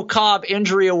Randall Cobb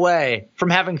injury away from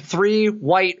having 3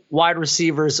 white wide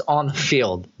receivers on the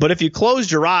field. But if you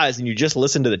closed your eyes and you just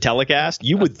listened to the telecast,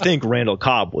 you would think Randall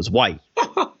Cobb was white.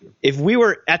 If we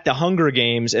were at the Hunger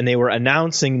Games and they were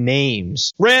announcing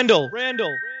names, Randall,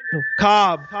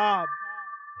 Cobb,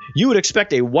 You would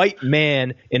expect a white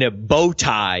man in a bow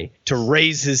tie to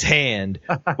raise his hand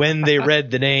when they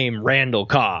read the name Randall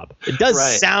Cobb. It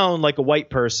does sound like a white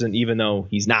person, even though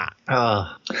he's not.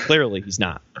 Clearly, he's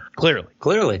not.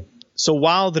 Clearly. So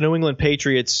while the New England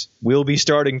Patriots will be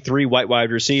starting 3 white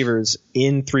wide receivers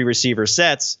in 3 receiver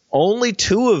sets, only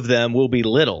 2 of them will be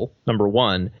little, number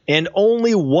one, and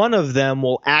only one of them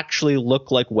will actually look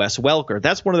like Wes Welker.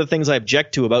 That's one of the things I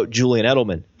object to about Julian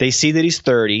Edelman. They see that he's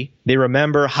 30. They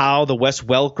remember how the Wes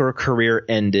Welker career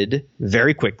ended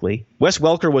very quickly. Wes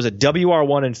Welker was a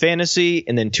WR1 in fantasy,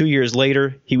 and then 2 years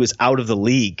later, he was out of the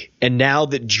league. And now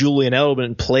that Julian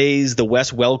Edelman plays the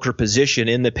Wes Welker position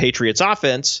in the Patriots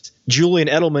offense, Julian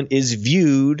Edelman is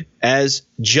viewed as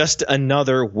just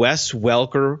another Wes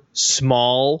Welker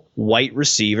small white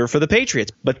receiver for the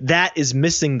Patriots. But that is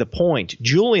missing the point.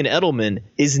 Julian Edelman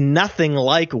is nothing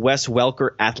like Wes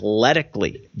Welker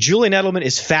athletically. Julian Edelman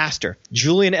is faster.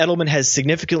 Julian Edelman has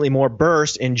significantly more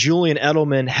burst, and Julian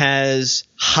Edelman has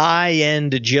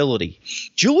high-end agility.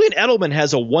 Julian Edelman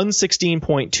has a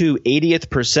 116.2 80th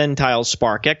percentile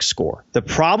SparkX score. The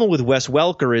problem with Wes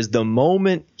Welker is the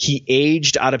moment he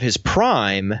aged out of his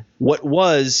prime, what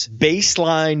was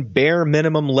baseline bare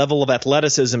minimum level of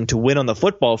athleticism to win on the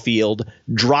football field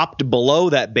dropped below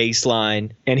that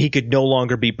baseline, and he could no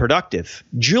longer be productive.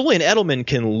 Julian Edelman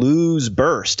can lose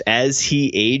burst as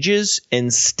he ages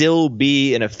and still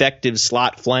be an effective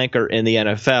slot flanker in the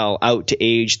NFL out to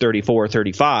age 34 or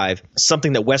 35,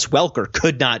 something that Wes Welker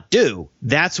could not do.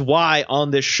 That's why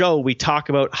on this show we talk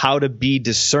about how to be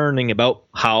discerning about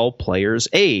how players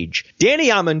age. Danny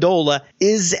Amendola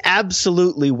is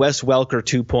absolutely Wes Welker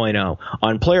 2.0.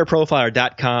 On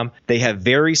playerprofiler.com, they have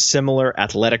very similar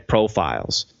athletic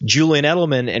profiles. Julian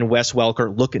Edelman and Wes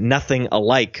Welker look nothing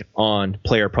alike on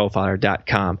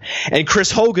playerprofiler.com. And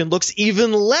Chris Hogan looks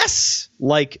even less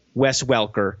like Wes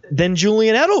Welker than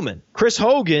Julian Edelman. Chris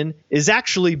Hogan is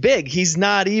actually big. He's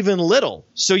not even little.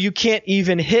 So you can't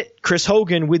even hit Chris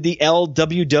Hogan with the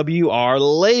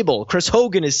LWWR label. Chris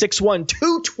Hogan is 6'1",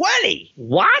 220.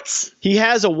 What? He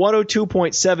has a 102.7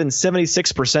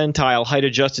 76th percentile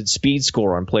height-adjusted speed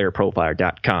score on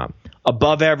playerprofiler.com.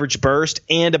 Above average burst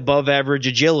and above average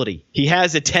agility. He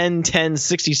has a 10-10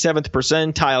 67th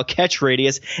percentile catch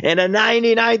radius and a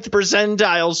 99th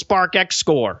percentile SparkX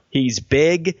score. He's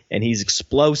big and he's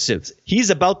explosive.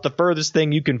 He's about the furthest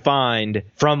thing you can find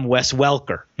from Wes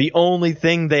Welker. The only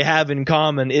thing they have in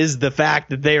common is the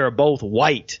fact that they are both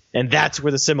white, and that's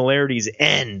where the similarities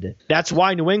end. That's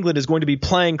why New England is going to be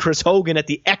playing Chris Hogan at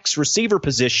the X receiver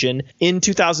position in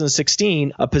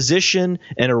 2016, a position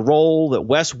and a role that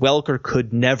Wes Welker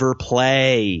could never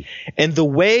play. And the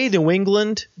way New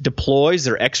England deploys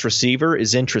their X receiver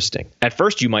is interesting. At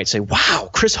first you might say, wow,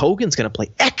 Chris Hogan's going to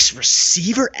play X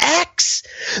receiver X,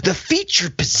 the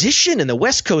featured position in the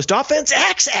West Coast offense,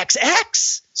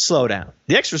 X. Slow down.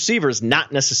 The X receiver is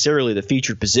not necessarily the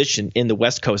featured position in the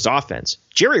West Coast offense.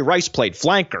 Jerry Rice played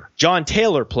flanker. John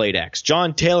Taylor played X.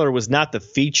 John Taylor was not the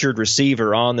featured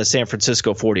receiver on the San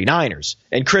Francisco 49ers.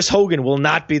 And Chris Hogan will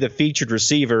not be the featured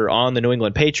receiver on the New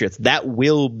England Patriots. That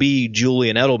will be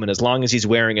Julian Edelman as long as he's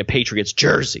wearing a Patriots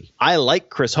jersey. I like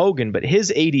Chris Hogan, but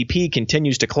his ADP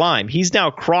continues to climb. He's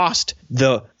now crossed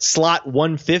the slot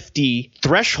 150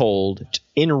 threshold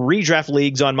in redraft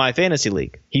leagues on my fantasy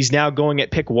league. He's now going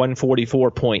at pick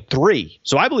 144.3.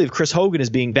 So I believe Chris Hogan is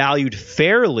being valued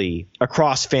fairly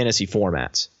across fantasy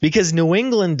formats because New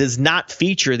England does not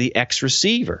feature the X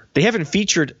receiver. They haven't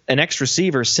featured an X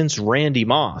receiver since Randy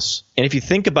Moss. And if you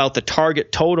think about the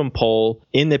target totem pole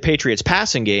in the Patriots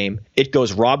passing game, it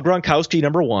goes Rob Gronkowski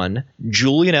number 1,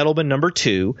 Julian Edelman number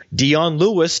 2, Dion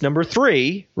Lewis number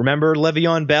 3. Remember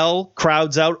Le'Veon Bell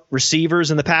crowds out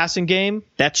receivers in the passing game?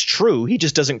 That's true. He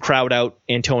just doesn't crowd out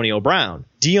Antonio Brown.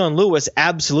 Dion Lewis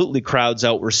absolutely crowds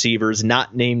out receivers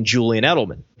not named Julian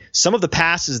Edelman. Some of the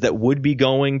passes that would be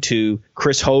going to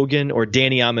Chris Hogan or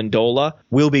Danny Amendola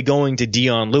will be going to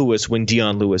Dion Lewis when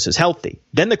Dion Lewis is healthy.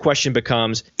 Then the question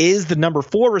becomes, is the number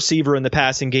 4 receiver in the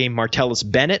passing game Martellus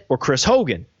Bennett or Chris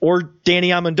Hogan or Danny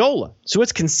Amendola? So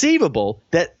it's conceivable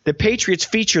that the Patriots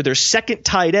feature their second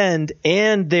tight end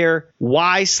and their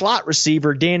Y slot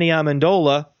receiver Danny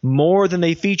Amendola more than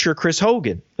they feature Chris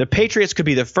Hogan. The Patriots could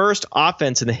be the first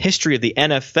offense in the history of the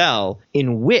NFL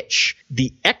in which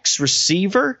the X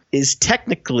receiver is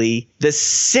technically the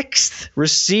 6th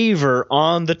receiver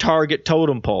on the target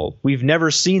totem pole. We've never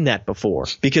seen that before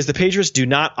because the Patriots do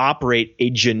not operate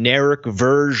a generic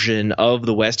version of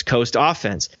the West Coast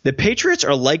offense. The Patriots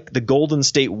are like the Golden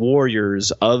State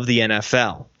Warriors of the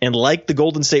NFL. And like the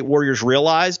Golden State Warriors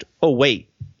realized, oh wait,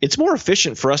 it's more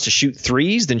efficient for us to shoot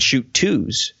threes than shoot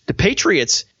twos. The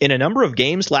Patriots, in a number of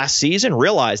games last season,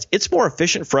 realized it's more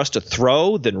efficient for us to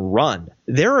throw than run.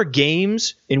 There are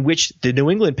games in which the New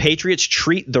England Patriots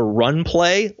treat the run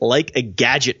play like a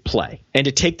gadget play. And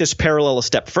to take this parallel a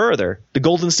step further, the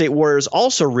Golden State Warriors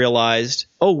also realized,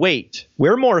 oh wait,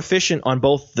 we're more efficient on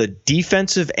both the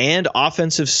defensive and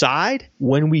offensive side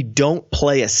when we don't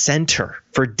play a center.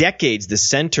 For decades, the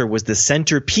center was the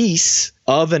centerpiece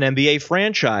of an NBA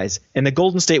franchise. And the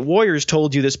Golden State Warriors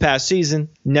told you this past season,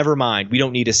 never mind, we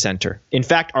don't need a center. In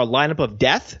fact, our lineup of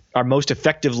death, our most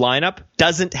effective lineup,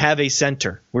 doesn't have a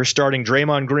center. We're starting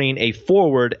Draymond Green, a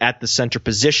forward, at the center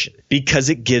position because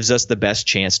it gives us the best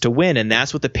chance to win. And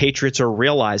that's what the Patriots are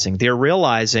realizing. They're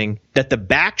realizing that the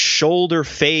back shoulder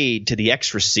fade to the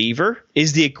X receiver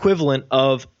is the equivalent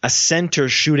of a center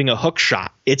shooting a hook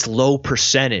shot. It's low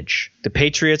percentage. The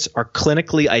Patriots are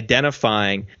clinically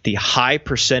identifying the high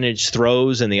percentage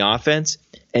throws in the offense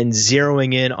and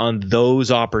zeroing in on those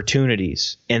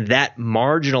opportunities. And that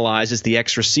marginalizes the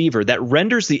X receiver. That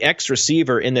renders the X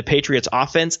receiver in the Patriots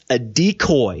offense a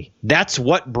decoy. That's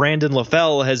what Brandon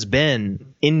LaFell has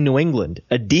been in New England,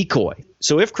 a decoy.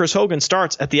 So if Chris Hogan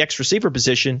starts at the X receiver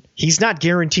position, he's not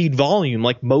guaranteed volume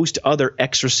like most other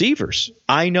X receivers.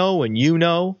 I know, and you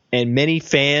know, and many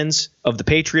fans of the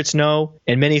Patriots know,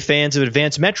 and many fans of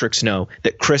Advanced Metrics know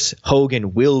that Chris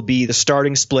Hogan will be the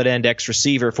starting split end X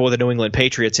receiver for the New England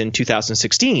Patriots in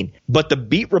 2016. But the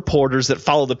beat reporters that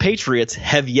follow the Patriots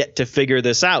have yet to figure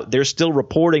this out. They're still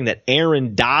reporting that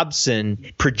Aaron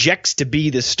Dobson projects to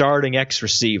be the starting X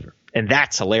receiver. And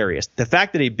that's hilarious. The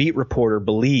fact that a beat reporter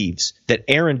believes that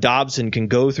Aaron Dobson can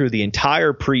go through the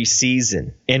entire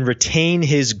preseason and retain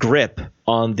his grip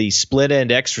on the split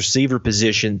end X receiver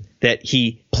position that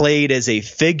he played as a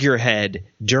figurehead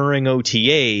during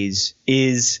OTAs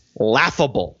is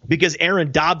laughable because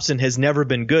Aaron Dobson has never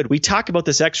been good. We talk about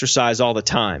this exercise all the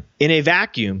time. In a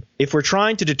vacuum, if we're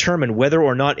trying to determine whether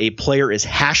or not a player is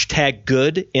hashtag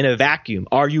good in a vacuum,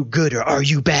 are you good or are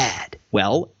you bad?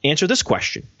 Well, answer this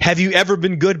question. Have you ever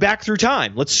been good back through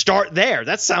time? Let's start there.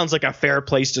 That sounds like a fair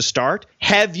place to start.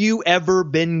 Have you ever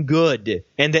been good?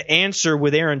 And the answer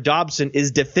with Aaron Dobson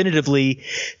is definitively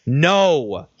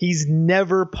no. He's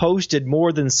never posted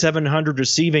more than 700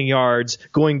 receiving yards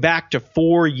going back to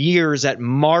 4 years at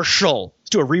Marshall. Let's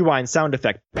do a rewind sound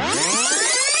effect.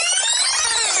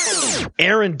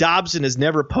 Aaron Dobson has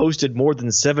never posted more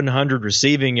than 700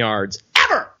 receiving yards.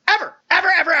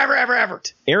 Ever.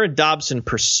 Aaron Dobson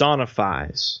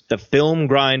personifies the film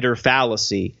grinder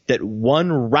fallacy that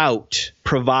one route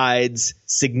provides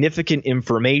significant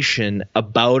information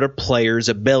about a player's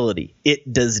ability.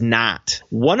 It does not.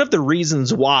 One of the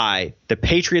reasons why the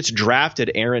Patriots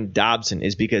drafted Aaron Dobson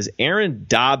is because Aaron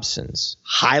Dobson's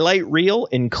highlight reel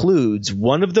includes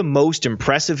one of the most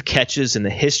impressive catches in the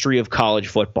history of college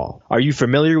football. Are you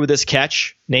familiar with this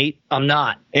catch, Nate? I'm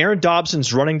not. Aaron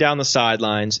Dobson's running down the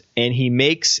sidelines, and he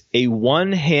makes a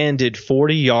one-handed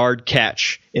 40-yard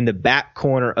catch in the back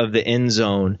corner of the end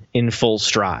zone in full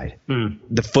stride.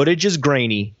 The footage is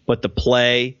grainy, but the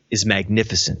play is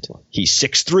magnificent. He's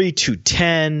 6'3",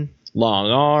 210,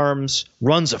 long arms,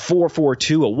 runs a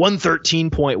 4.42, a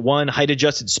 113.1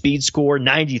 height-adjusted speed score,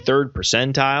 93rd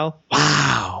percentile.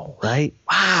 Wow, right?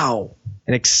 Wow.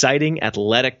 An exciting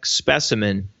athletic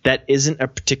specimen that isn't a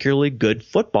particularly good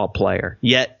football player,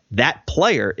 yet that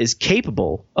player is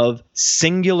capable of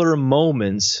singular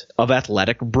moments of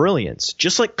athletic brilliance,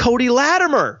 just like Cody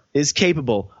Latimer is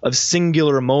capable of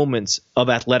singular moments of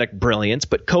athletic brilliance,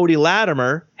 but Cody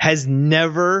Latimer has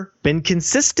never been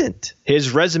consistent.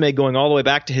 His resume going all the way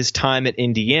back to his time at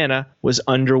Indiana was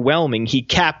underwhelming. He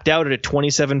capped out at a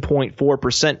 27.4%,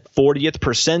 40th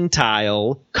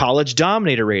percentile college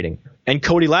dominator rating. And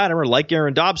Cody Latimer, like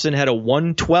Aaron Dobson, had a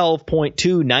 112.2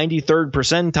 93rd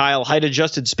percentile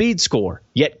height-adjusted speed score.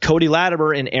 Yet Cody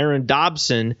Latimer and Aaron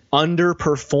Dobson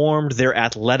underperformed their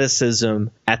athleticism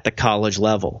at the college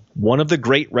level. One of the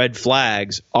great red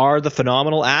flags are the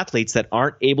phenomenal athletes that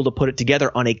aren't able to put it together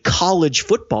on a college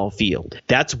football field.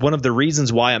 That's one of the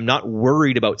reasons why I'm not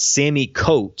worried about Sammy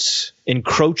Coates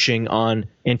encroaching on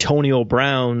Antonio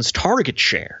Brown's target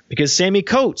share, because Sammy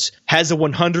Coates has a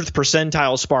 100th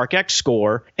percentile SparkX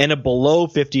score and a below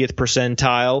 50th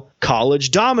percentile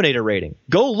college dominator rating.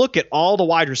 Go look at all the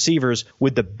wide receivers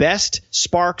with the best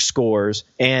Spark scores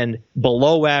and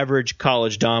below average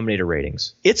college dominator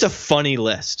ratings. It's a funny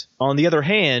list. On the other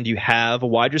hand, you have a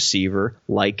wide receiver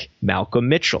like Malcolm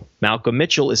Mitchell. Malcolm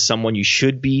Mitchell is someone you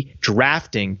should be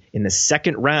drafting in the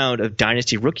second round of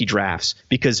dynasty rookie drafts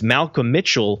because Malcolm Malcolm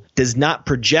Mitchell does not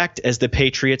project as the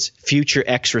Patriots' future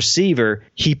X receiver.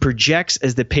 He projects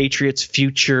as the Patriots'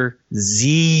 future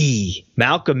Z.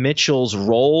 Malcolm Mitchell's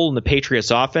role in the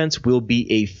Patriots offense will be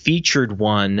a featured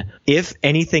one if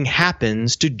anything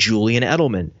happens to Julian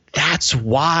Edelman. That's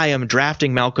why I'm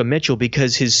drafting Malcolm Mitchell,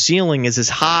 because his ceiling is as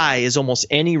high as almost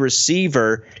any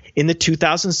receiver in the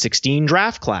 2016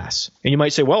 draft class. And you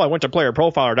might say, well, I went to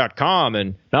playerprofiler.com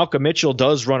and Malcolm Mitchell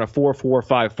does run a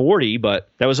 4.45 40, but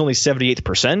that was only 78th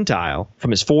percentile.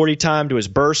 From his 40 time to his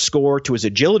burst score to his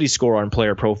agility score on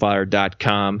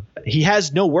playerprofiler.com, he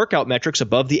has no workout metrics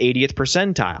above the 80th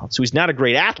percentile. So he's not a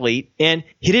great athlete, and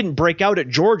he didn't break out at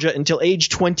Georgia until age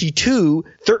 22,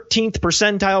 13th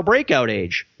percentile breakout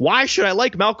age. Why should I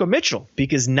like Malcolm Mitchell?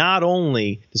 Because not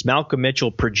only does Malcolm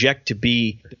Mitchell project to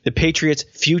be the Patriots'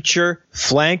 future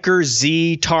flanker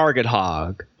Z target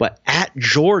hog, but at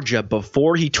Georgia,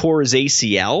 before he tore his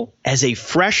ACL, as a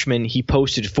freshman, he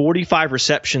posted 45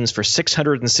 receptions for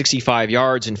 665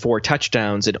 yards and 4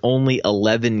 touchdowns in only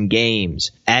 11 games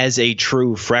as a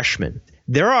true freshman.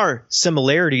 There are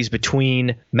similarities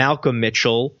between Malcolm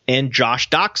Mitchell and Josh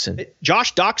Doxson.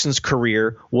 Josh Doxson's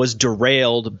career was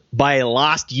derailed by a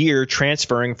last year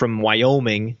transferring from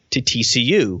Wyoming to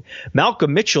TCU.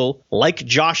 Malcolm Mitchell, like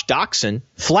Josh Doxson,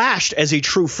 flashed as a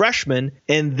true freshman,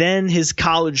 and then his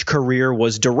college career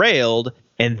was derailed.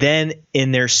 And then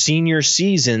in their senior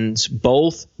seasons,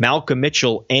 both Malcolm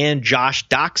Mitchell and Josh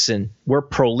Doxson were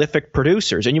prolific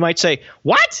producers. And you might say,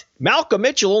 what? Malcolm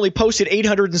Mitchell only posted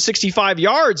 865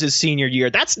 yards his senior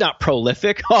year. That's not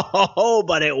prolific. Oh,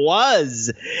 but it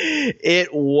was.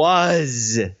 It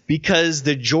was. Because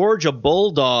the Georgia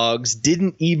Bulldogs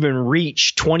didn't even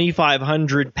reach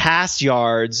 2,500 pass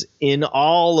yards in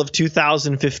all of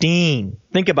 2015.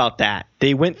 Think about that.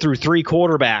 They went through 3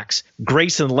 quarterbacks,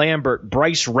 Grayson Lambert,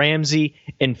 Bryce Ramsey,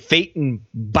 and Peyton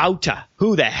Bauta.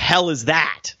 Who the hell is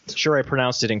that? Sure, I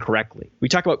pronounced it incorrectly. We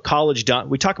talk about college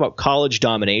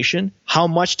domination. How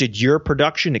much did your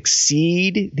production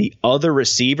exceed the other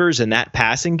receivers in that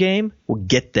passing game? Well,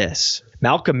 get this.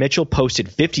 Malcolm Mitchell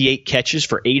posted 58 catches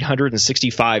for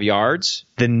 865 yards.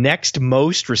 The next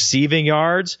most receiving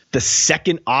yards, the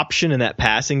second option in that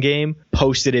passing game,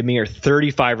 posted a mere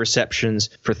 35 receptions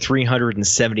for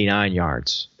 379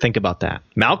 yards. Think about that.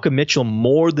 Malcolm Mitchell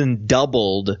more than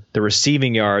doubled the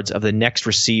receiving yards of the next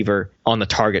receiver on the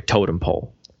target totem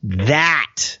pole.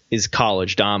 That is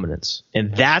college dominance.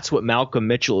 And that's what Malcolm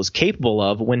Mitchell is capable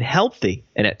of when healthy.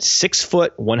 And at 6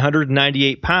 foot,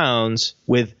 198 pounds,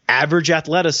 with average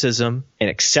athleticism and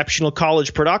exceptional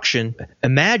college production,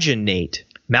 imagine, Nate,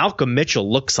 Malcolm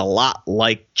Mitchell looks a lot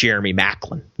like Jeremy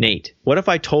Maclin. Nate, what if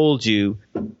I told you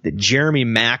that Jeremy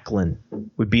Maclin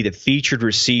would be the featured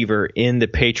receiver in the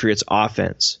Patriots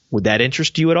offense? Would that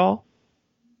interest you at all?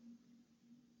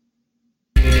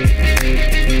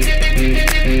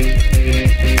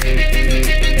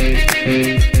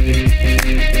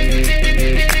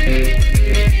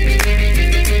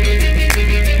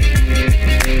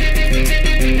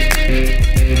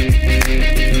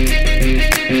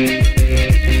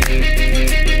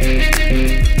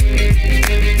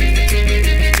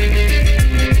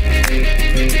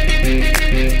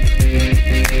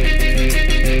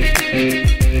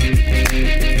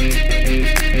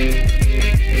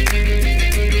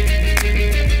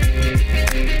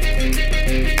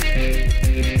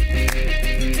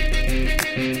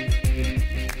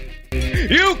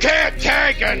 You can't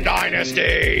tank in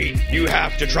Dynasty. You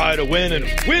have to try to win and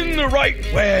win the right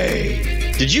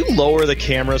way. Did you lower the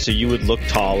camera so you would look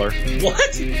taller?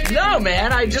 What? No,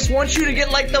 man. I just want you to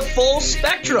get like the full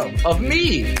spectrum of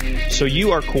me. So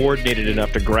you are coordinated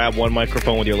enough to grab one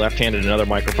microphone with your left hand and another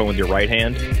microphone with your right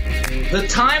hand? The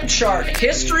time chart,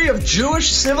 history of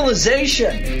Jewish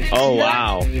civilization. Oh,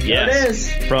 wow. There Yes. it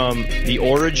is. From the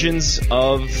origins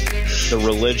of the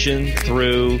religion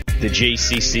through the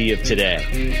JCC of today.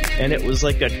 And it was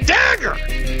like a dagger.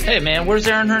 Hey, man, where's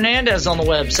Aaron Hernandez on the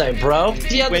website, bro?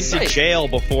 He went to jail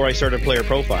before I started player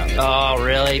profiling. Oh,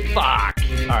 really? Fuck.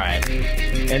 All right.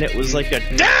 And it was like a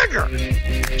dagger.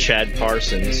 Chad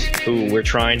Parsons, who we're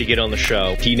trying to get on the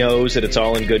show, he knows that it's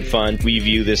all in good fun. We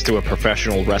view this through a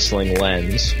professional wrestling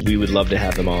lens. We would love to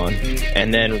have him on.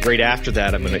 And then right after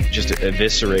that, I'm going to just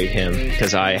eviscerate him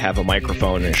because I have a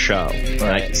microphone and a show. And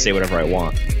I can say whatever I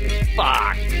want.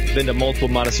 Fuck. Been to multiple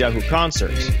Modest Yahoo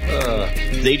concerts.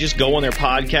 They just go on their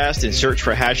podcast and search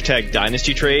for hashtag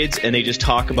Dynasty Trades, and they just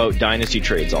talk about Dynasty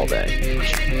Trades all day.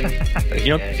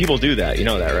 You know, people do that. You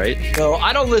know that, right? No,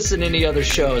 I don't listen to any other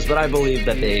shows, but I believe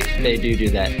that they do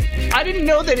that. I didn't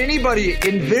know that anybody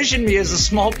envisioned me as a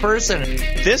small person.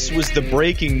 This was the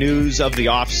breaking news of the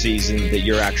offseason that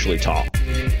you're actually tall.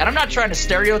 And I'm not trying to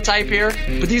stereotype here,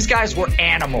 but these guys were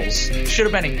animals. Should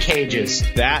have been in cages.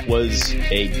 That was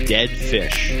a dead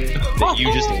fish that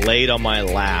you just laid on my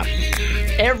lap.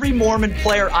 Every Mormon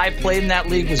player I played in that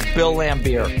league was Bill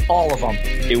Lambier. All of them.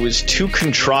 It was too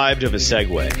contrived of a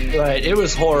segue. Right. It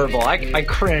was horrible. I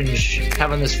cringe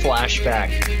having this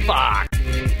flashback. Fuck.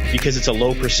 Because it's a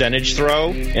low percentage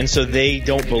throw, and so they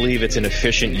don't believe it's an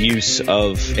efficient use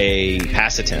of a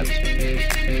pass attempt.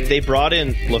 They brought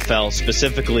in LaFell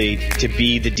specifically to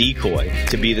be the decoy,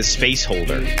 to be the space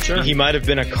holder. Sure. He might have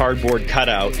been a cardboard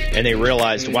cutout, and they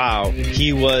realized, wow,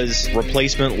 he was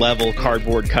replacement level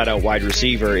cardboard cutout wide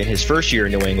receiver in his first year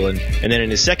in New England, and then in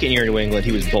his second year in New England,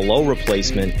 he was below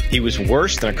replacement. He was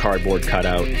worse than a cardboard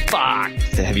cutout. Fuck.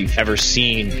 Have you ever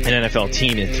seen an NFL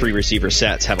team in 3 receiver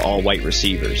sets have all white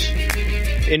receivers?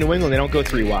 In New England, they don't go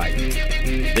 3 wide.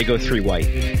 They go 3 white.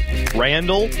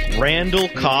 Randall,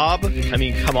 Cobb. I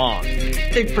mean, come on.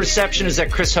 The perception is that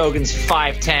Chris Hogan's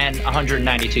 5'10",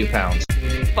 192 pounds.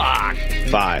 Fuck.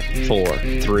 5, 4,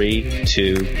 3,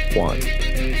 2, 1.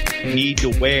 Need to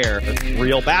wear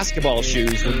real basketball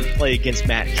shoes when you play against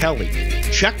Matt Kelly.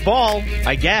 Check ball,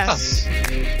 I guess.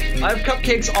 I have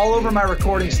cupcakes all over my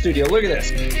recording studio. Look at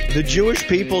this. The Jewish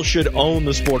people should own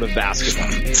the sport of basketball.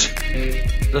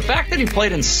 The fact that he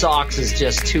played in socks is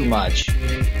just too much.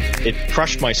 It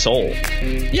crushed my soul.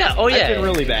 Yeah, oh yeah. It's been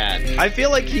really bad. I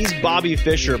feel like he's Bobby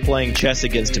Fischer playing chess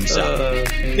against himself.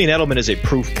 Julian Edelman is a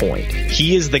proof point.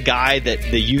 He is the guy that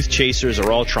the youth chasers are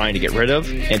all trying to get rid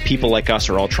of, and people like us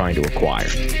are all trying to acquire.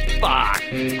 Fuck.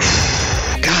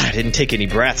 God, I didn't take any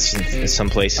breaths in some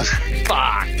places.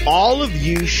 Fuck. All of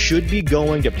you should be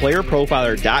going to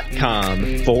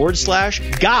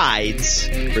playerprofiler.com/guides.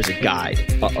 Or is it guide?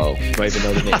 Uh-oh. Do I even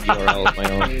know the name URL of my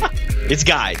own? It's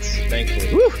guides,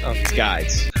 thankfully. Woo. Oh, it's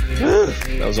guides.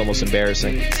 That was almost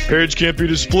embarrassing. Page can't be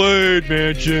displayed,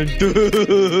 Mansion.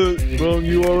 Wrong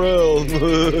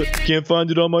URL. Can't find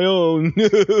it on my own.